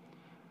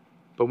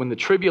 but when the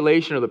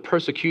tribulation or the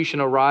persecution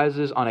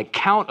arises on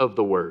account of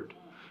the word,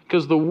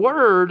 because the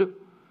word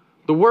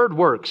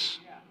works.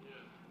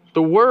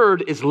 The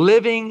word is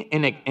living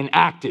and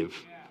active.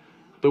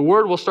 The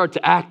word will start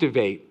to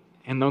activate,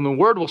 and then the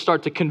word will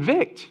start to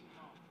convict.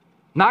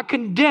 Not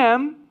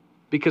condemn,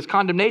 because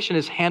condemnation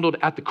is handled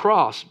at the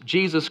cross.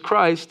 Jesus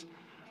Christ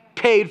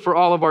paid for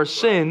all of our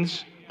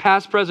sins,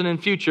 past, present,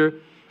 and future.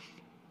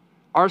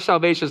 Our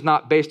salvation is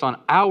not based on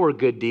our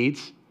good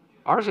deeds.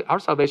 Our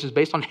salvation is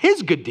based on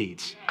his good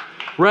deeds,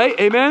 right?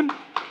 Amen?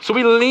 So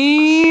we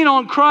lean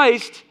on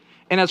Christ,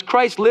 and as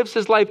Christ lives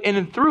his life in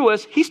and through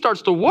us, he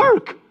starts to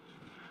work.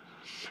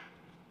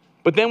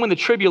 But then when the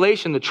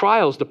tribulation, the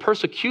trials, the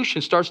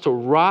persecution starts to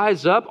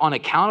rise up on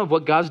account of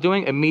what God's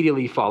doing,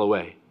 immediately you fall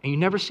away. And you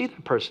never see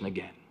that person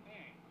again.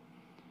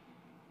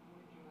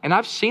 And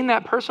I've seen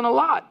that person a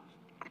lot.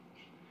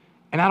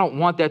 And I don't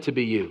want that to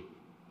be you.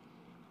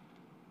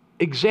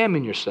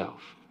 Examine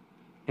yourself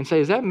and say,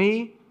 is that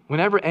me?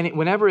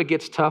 Whenever it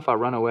gets tough, I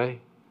run away.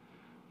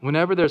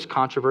 Whenever there's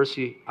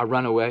controversy, I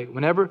run away.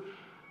 Whenever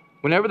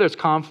there's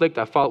conflict,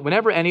 I follow.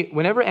 Whenever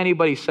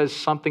anybody says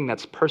something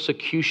that's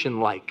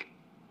persecution-like,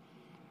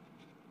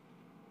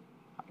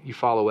 you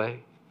fall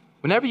away.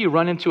 Whenever you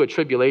run into a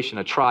tribulation,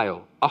 a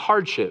trial, a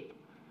hardship,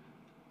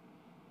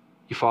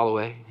 you fall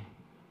away.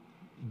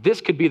 This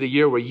could be the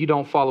year where you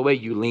don't fall away,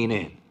 you lean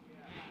in.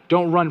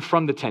 Don't run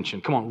from the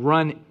tension. Come on,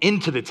 run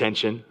into the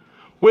tension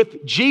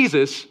with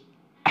Jesus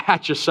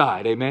at your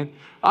side. Amen.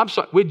 I'm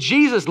sorry, with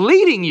Jesus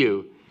leading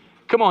you.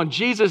 Come on,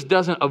 Jesus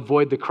doesn't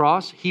avoid the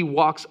cross. He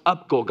walks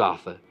up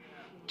Golgotha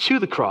to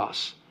the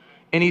cross.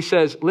 And he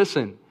says,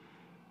 listen,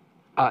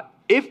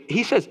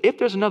 if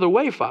there's another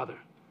way, Father,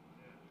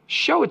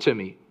 show it to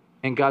me.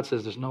 And God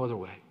says, there's no other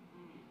way.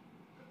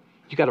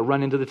 You got to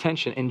run into the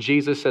tension. And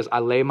Jesus says, I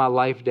lay my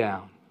life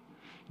down.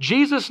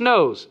 Jesus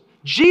knows.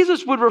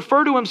 Jesus would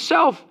refer to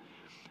himself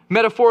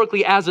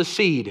metaphorically as a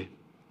seed.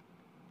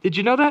 Did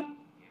you know that?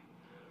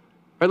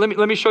 All right,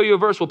 let me show you a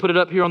verse. We'll put it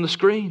up here on the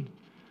screen.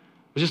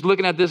 I was just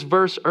looking at this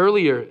verse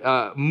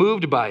earlier,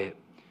 moved by it.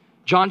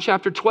 John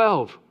chapter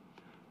 12,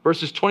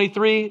 verses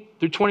 23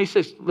 through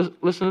 26.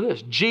 Listen to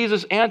this.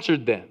 Jesus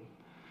answered them,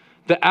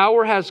 the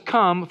hour has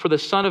come for the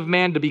Son of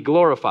Man to be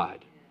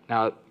glorified.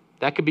 Now,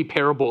 that could be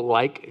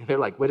parable-like. They're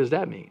like, what does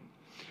that mean?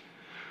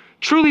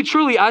 Truly,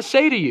 truly, I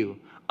say to you,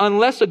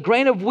 unless a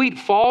grain of wheat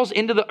falls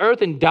into the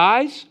earth and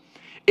dies,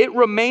 it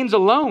remains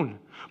alone.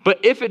 But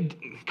if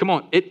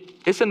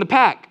it's in the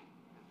pack.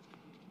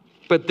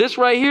 But this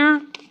right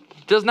here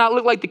does not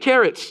look like the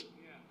carrots.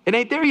 It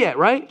ain't there yet,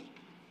 right?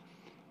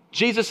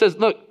 Jesus says,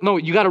 look, no,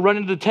 you got to run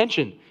into the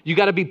tension. You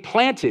got to be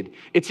planted.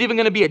 It's even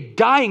going to be a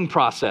dying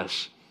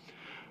process.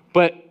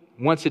 But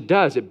once it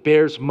does, it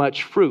bears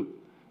much fruit.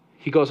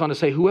 He goes on to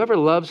say, whoever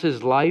loves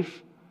his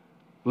life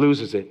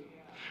loses it.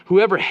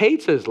 Whoever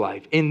hates his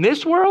life in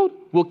this world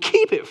will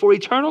keep it for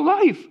eternal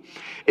life.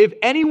 If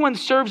anyone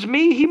serves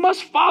me, he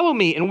must follow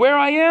me. And where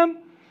I am,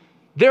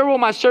 there will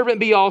my servant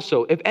be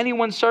also. If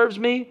anyone serves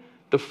me,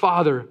 the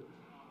Father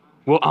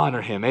will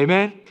honor him.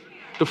 Amen?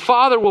 The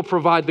Father will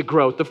provide the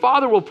growth. The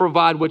Father will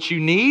provide what you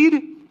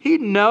need. He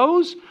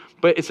knows,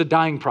 but it's a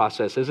dying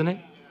process, isn't it?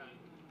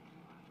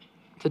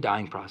 It's a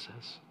dying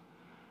process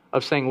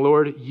of saying,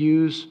 Lord,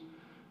 use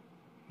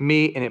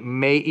me, and it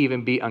may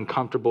even be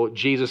uncomfortable.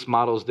 Jesus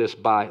models this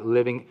by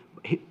living.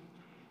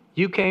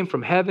 You came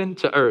from heaven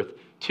to earth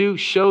to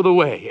show the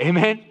way.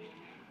 Amen?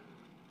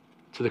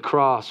 To the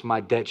cross,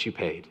 my debt you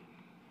paid.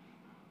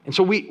 And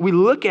so we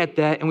look at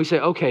that and we say,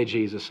 okay,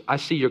 Jesus, I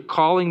see you're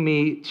calling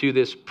me to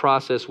this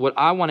process. What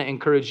I want to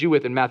encourage you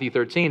with in Matthew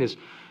 13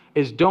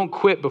 is don't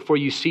quit before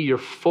you see your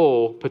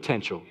full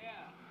potential.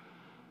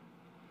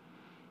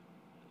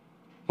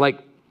 Like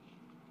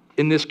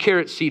in this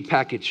carrot seed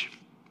package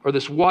or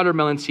this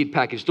watermelon seed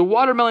package, the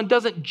watermelon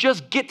doesn't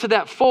just get to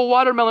that full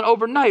watermelon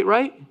overnight,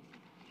 right?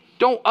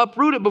 Don't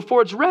uproot it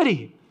before it's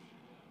ready.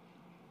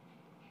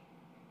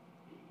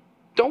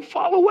 Don't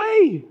fall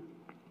away.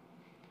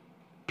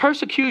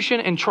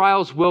 Persecution and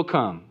trials will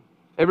come.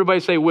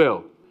 Everybody say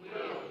will.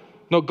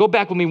 No, go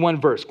back with me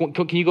one verse.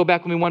 Can you go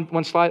back with me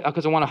one slide?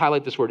 Because I want to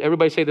highlight this word.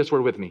 Everybody say this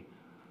word with me.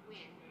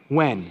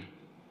 When.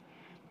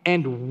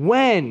 And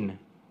when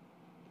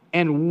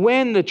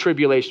the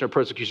tribulation or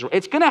persecution,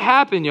 it's going to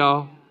happen,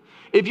 y'all.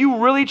 If you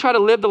really try to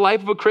live the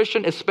life of a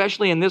Christian,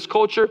 especially in this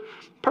culture,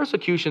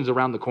 persecution's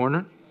around the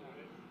corner.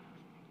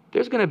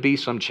 There's going to be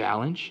some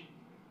challenge.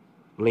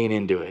 Lean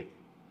into it.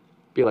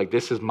 Be like,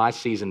 this is my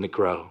season to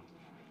grow.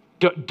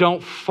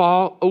 Don't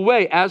fall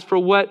away. As for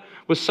what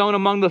was sown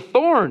among the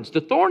thorns,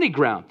 the thorny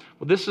ground,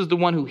 well, this is the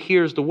one who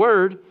hears the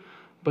word,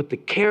 but the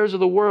cares of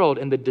the world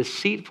and the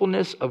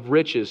deceitfulness of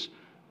riches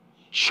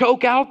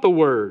choke out the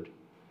word.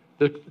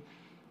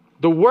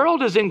 The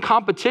world is in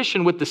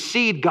competition with the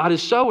seed God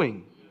is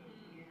sowing.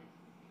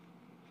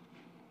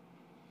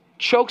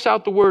 chokes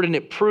out the word and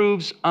it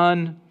proves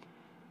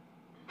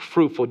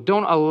unfruitful.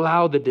 Don't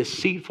allow the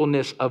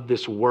deceitfulness of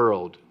this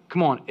world.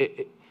 Come on,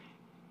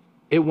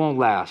 it won't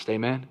last,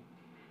 amen?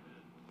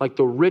 Like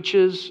the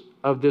riches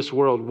of this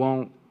world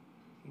won't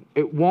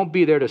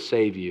be there to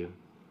save you.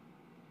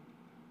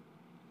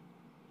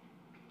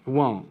 It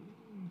won't.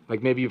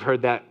 Like maybe you've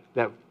heard that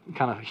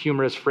kind of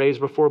humorous phrase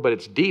before, but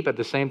it's deep at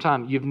the same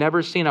time. You've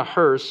never seen a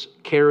hearse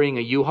carrying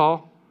a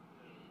U-Haul?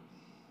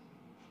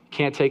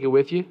 Can't take it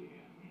with you?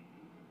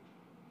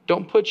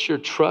 Don't put your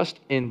trust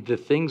in the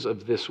things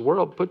of this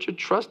world. Put your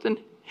trust in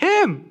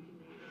him.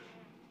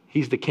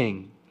 He's the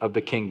king of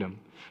the kingdom.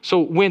 So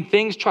when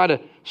things try to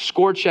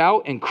scorch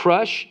out and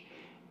crush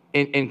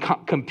and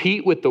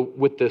compete with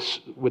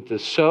the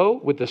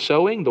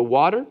sowing, the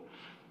water,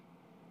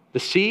 the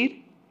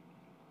seed,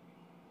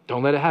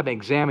 don't let it happen.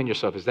 Examine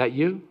yourself. Is that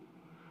you?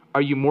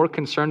 Are you more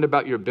concerned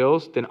about your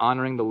bills than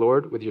honoring the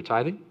Lord with your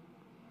tithing?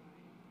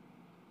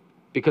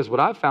 Because what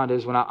I've found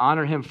is when I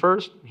honor him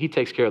first, he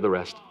takes care of the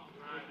rest.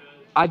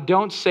 I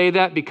don't say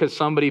that because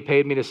somebody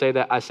paid me to say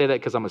that. I say that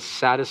because I'm a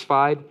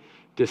satisfied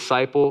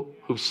disciple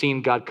who've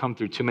seen God come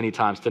through too many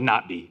times to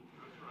not be.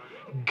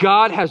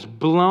 God has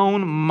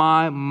blown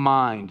my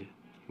mind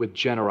with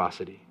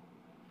generosity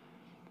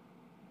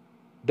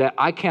that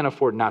I can't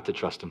afford not to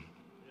trust him.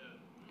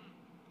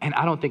 And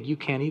I don't think you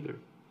can either.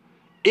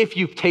 If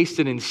you've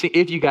tasted and seen,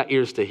 if you got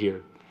ears to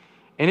hear.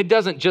 And it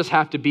doesn't just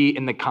have to be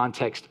in the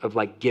context of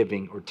like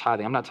giving or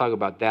tithing. I'm not talking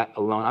about that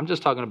alone. I'm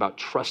just talking about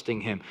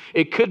trusting him.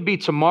 It could be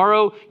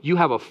tomorrow you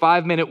have a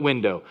 5-minute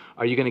window.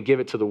 Are you going to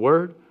give it to the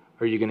word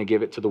or are you going to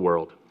give it to the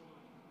world?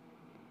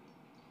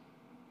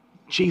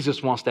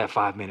 Jesus wants that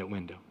 5-minute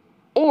window.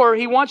 Or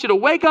he wants you to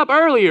wake up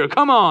earlier.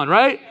 Come on,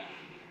 right?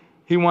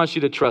 He wants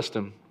you to trust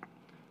him.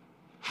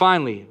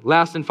 Finally,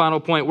 last and final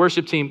point,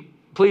 worship team,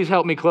 please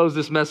help me close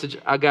this message.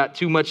 I got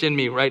too much in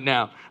me right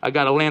now. I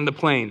got to land the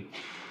plane.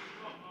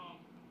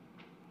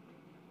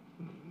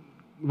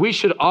 We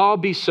should all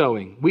be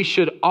sowing. We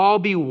should all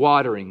be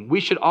watering. We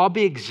should all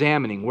be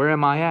examining. Where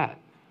am I at?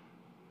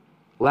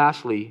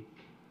 Lastly,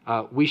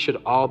 we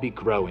should all be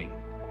growing.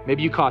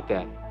 Maybe you caught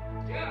that.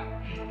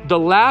 The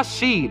last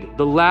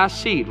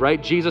seed,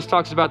 right? Jesus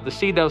talks about the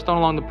seed that was thrown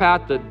along the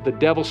path. The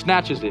devil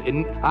snatches it.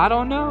 And I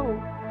don't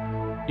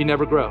know. You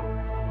never grow.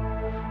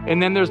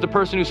 And then there's the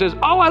person who says,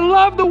 oh, I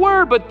love the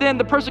word, but then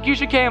the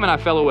persecution came and I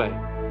fell away.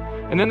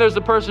 And then there's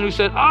the person who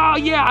said, oh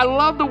yeah, I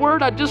love the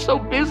word. I'm just so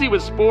busy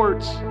with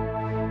sports.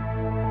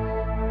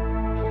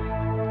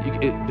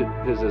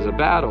 This is a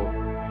battle.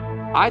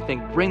 I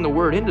think bring the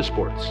word into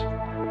sports.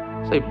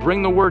 I say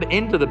bring the word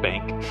into the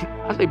bank.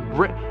 I say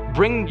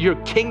bring your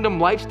kingdom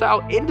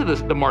lifestyle into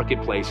the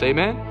marketplace.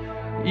 Amen.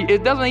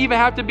 It doesn't even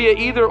have to be an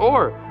either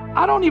or.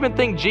 I don't even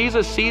think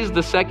Jesus sees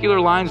the secular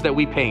lines that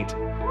we paint.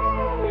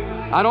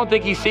 I don't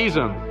think he sees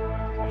them.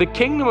 The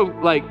kingdom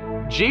of like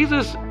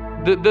Jesus,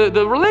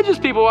 the religious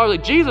people are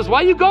like, Jesus,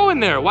 why are you going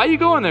there? Why are you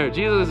going there?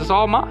 Jesus, it's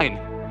all mine.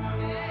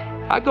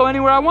 I go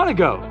anywhere I want to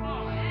go.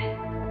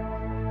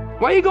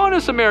 Why are you going to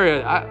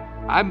Samaria?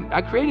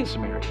 I created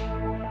Samaria.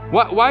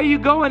 Why are you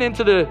going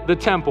into the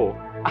temple?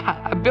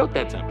 I built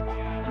that temple.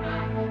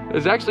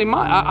 It's actually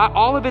mine.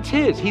 All of it's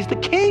his. He's the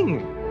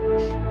king.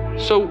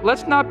 So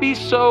let's not be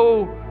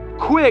so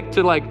quick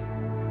to like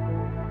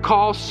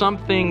call some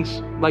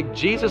things like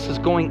Jesus is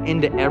going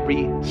into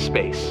every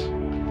space.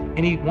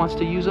 And he wants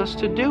to use us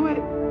to do it.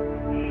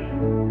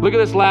 Look at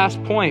this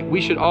last point.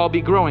 We should all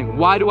be growing.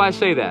 Why do I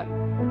say that?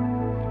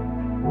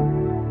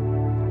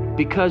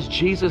 Because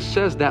Jesus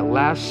says that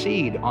last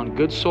seed on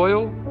good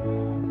soil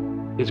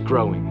is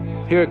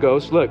growing. Here it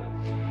goes. Look.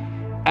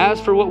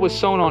 As for what was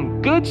sown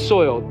on good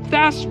soil,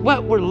 that's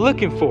what we're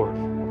looking for.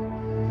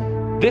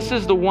 This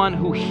is the one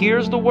who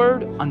hears the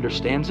word,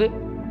 understands it,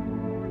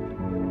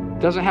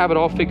 doesn't have it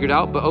all figured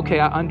out, but okay,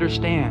 I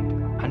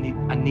understand.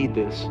 I need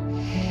this.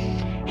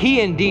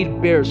 He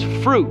indeed bears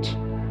fruit,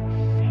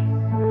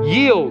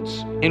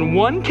 yields, in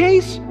one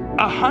case,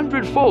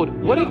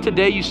 100-fold. What if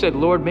today you said,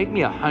 Lord, make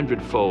me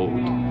 100-fold?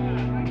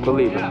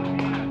 Believe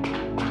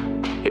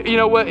it. You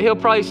know what he'll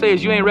probably say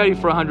is you ain't ready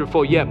for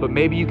 100-fold yet, but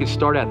maybe you can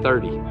start at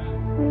 30.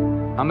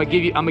 I'm gonna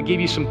give you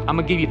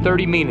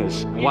 30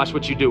 minas and watch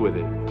what you do with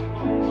it.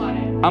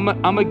 I'm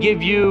gonna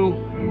give you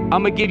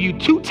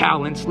 2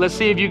 talents. Let's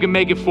see if you can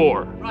make it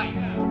 4.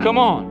 Come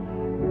on,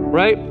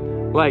 right?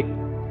 Like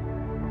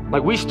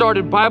we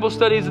started Bible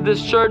studies at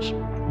this church.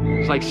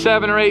 It's like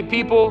 7 or 8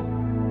 people,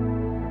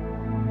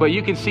 but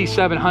you can see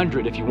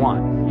 700 if you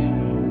want.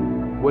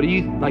 What do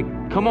you like?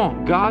 Come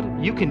on, God,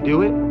 you can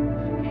do it.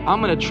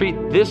 I'm gonna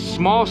treat this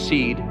small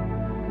seed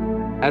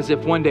as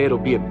if one day it'll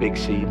be a big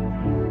seed.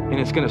 And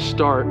it's going to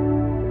start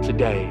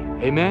today.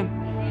 Amen?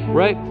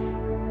 Right?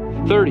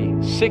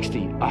 30, 60,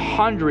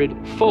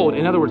 100-fold.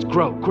 In other words,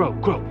 grow.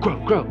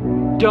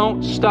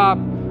 Don't stop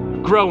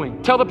growing.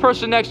 Tell the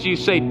person next to you,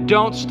 say,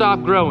 don't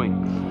stop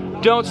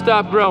growing. Don't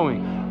stop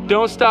growing.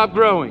 Don't stop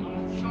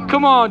growing.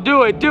 Come on,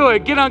 do it.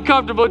 Get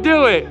uncomfortable.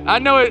 Do it. I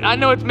know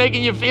it's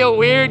making you feel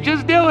weird.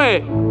 Just do it.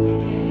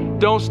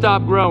 Don't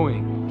stop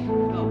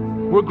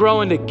growing. We're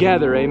growing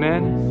together.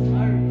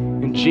 Amen?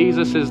 And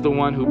Jesus is the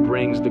one who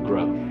brings the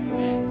growth.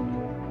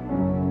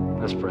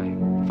 Let's pray.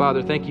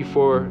 Father, thank you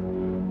for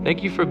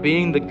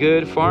being the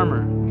good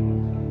farmer.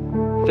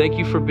 Thank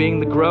you for being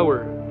the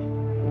grower.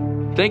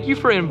 Thank you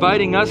for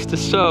inviting us to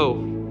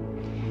sow.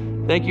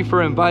 Thank you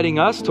for inviting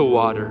us to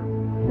water.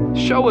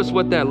 Show us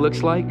what that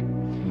looks like.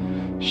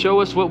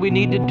 Show us what we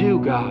need to do,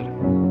 God.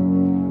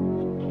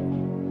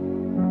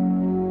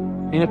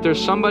 And if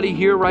there's somebody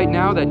here right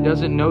now that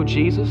doesn't know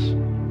Jesus,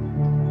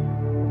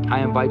 I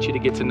invite you to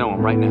get to know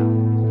him right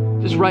now.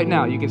 Just right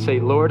now, you can say,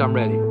 Lord, I'm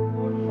ready.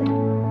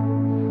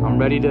 I'm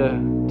ready to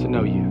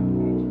know you.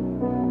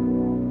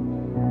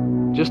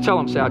 Just tell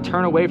him, say, I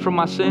turn away from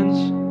my sins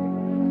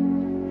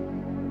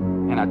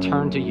and I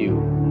turn to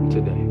you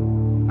today.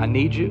 I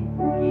need you.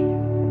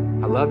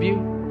 I love you.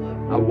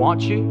 I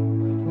want you.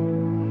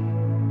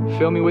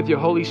 Fill me with your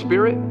Holy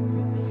Spirit.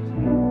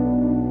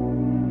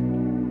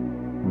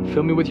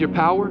 Fill me with your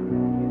power.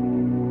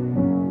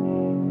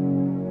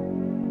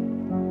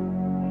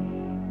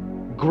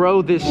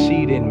 Grow this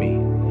seed in me.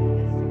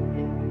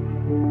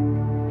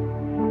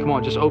 Come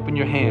on, just open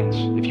your hands.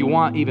 If you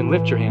want, even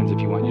lift your hands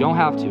if you want. You don't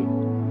have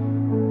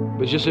to.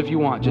 But just if you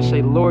want, just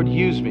say, Lord,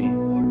 use me.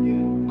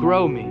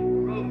 Grow me.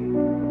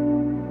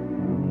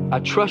 I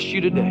trust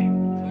you today.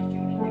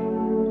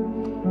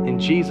 In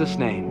Jesus'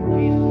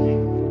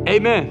 name.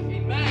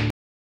 Amen.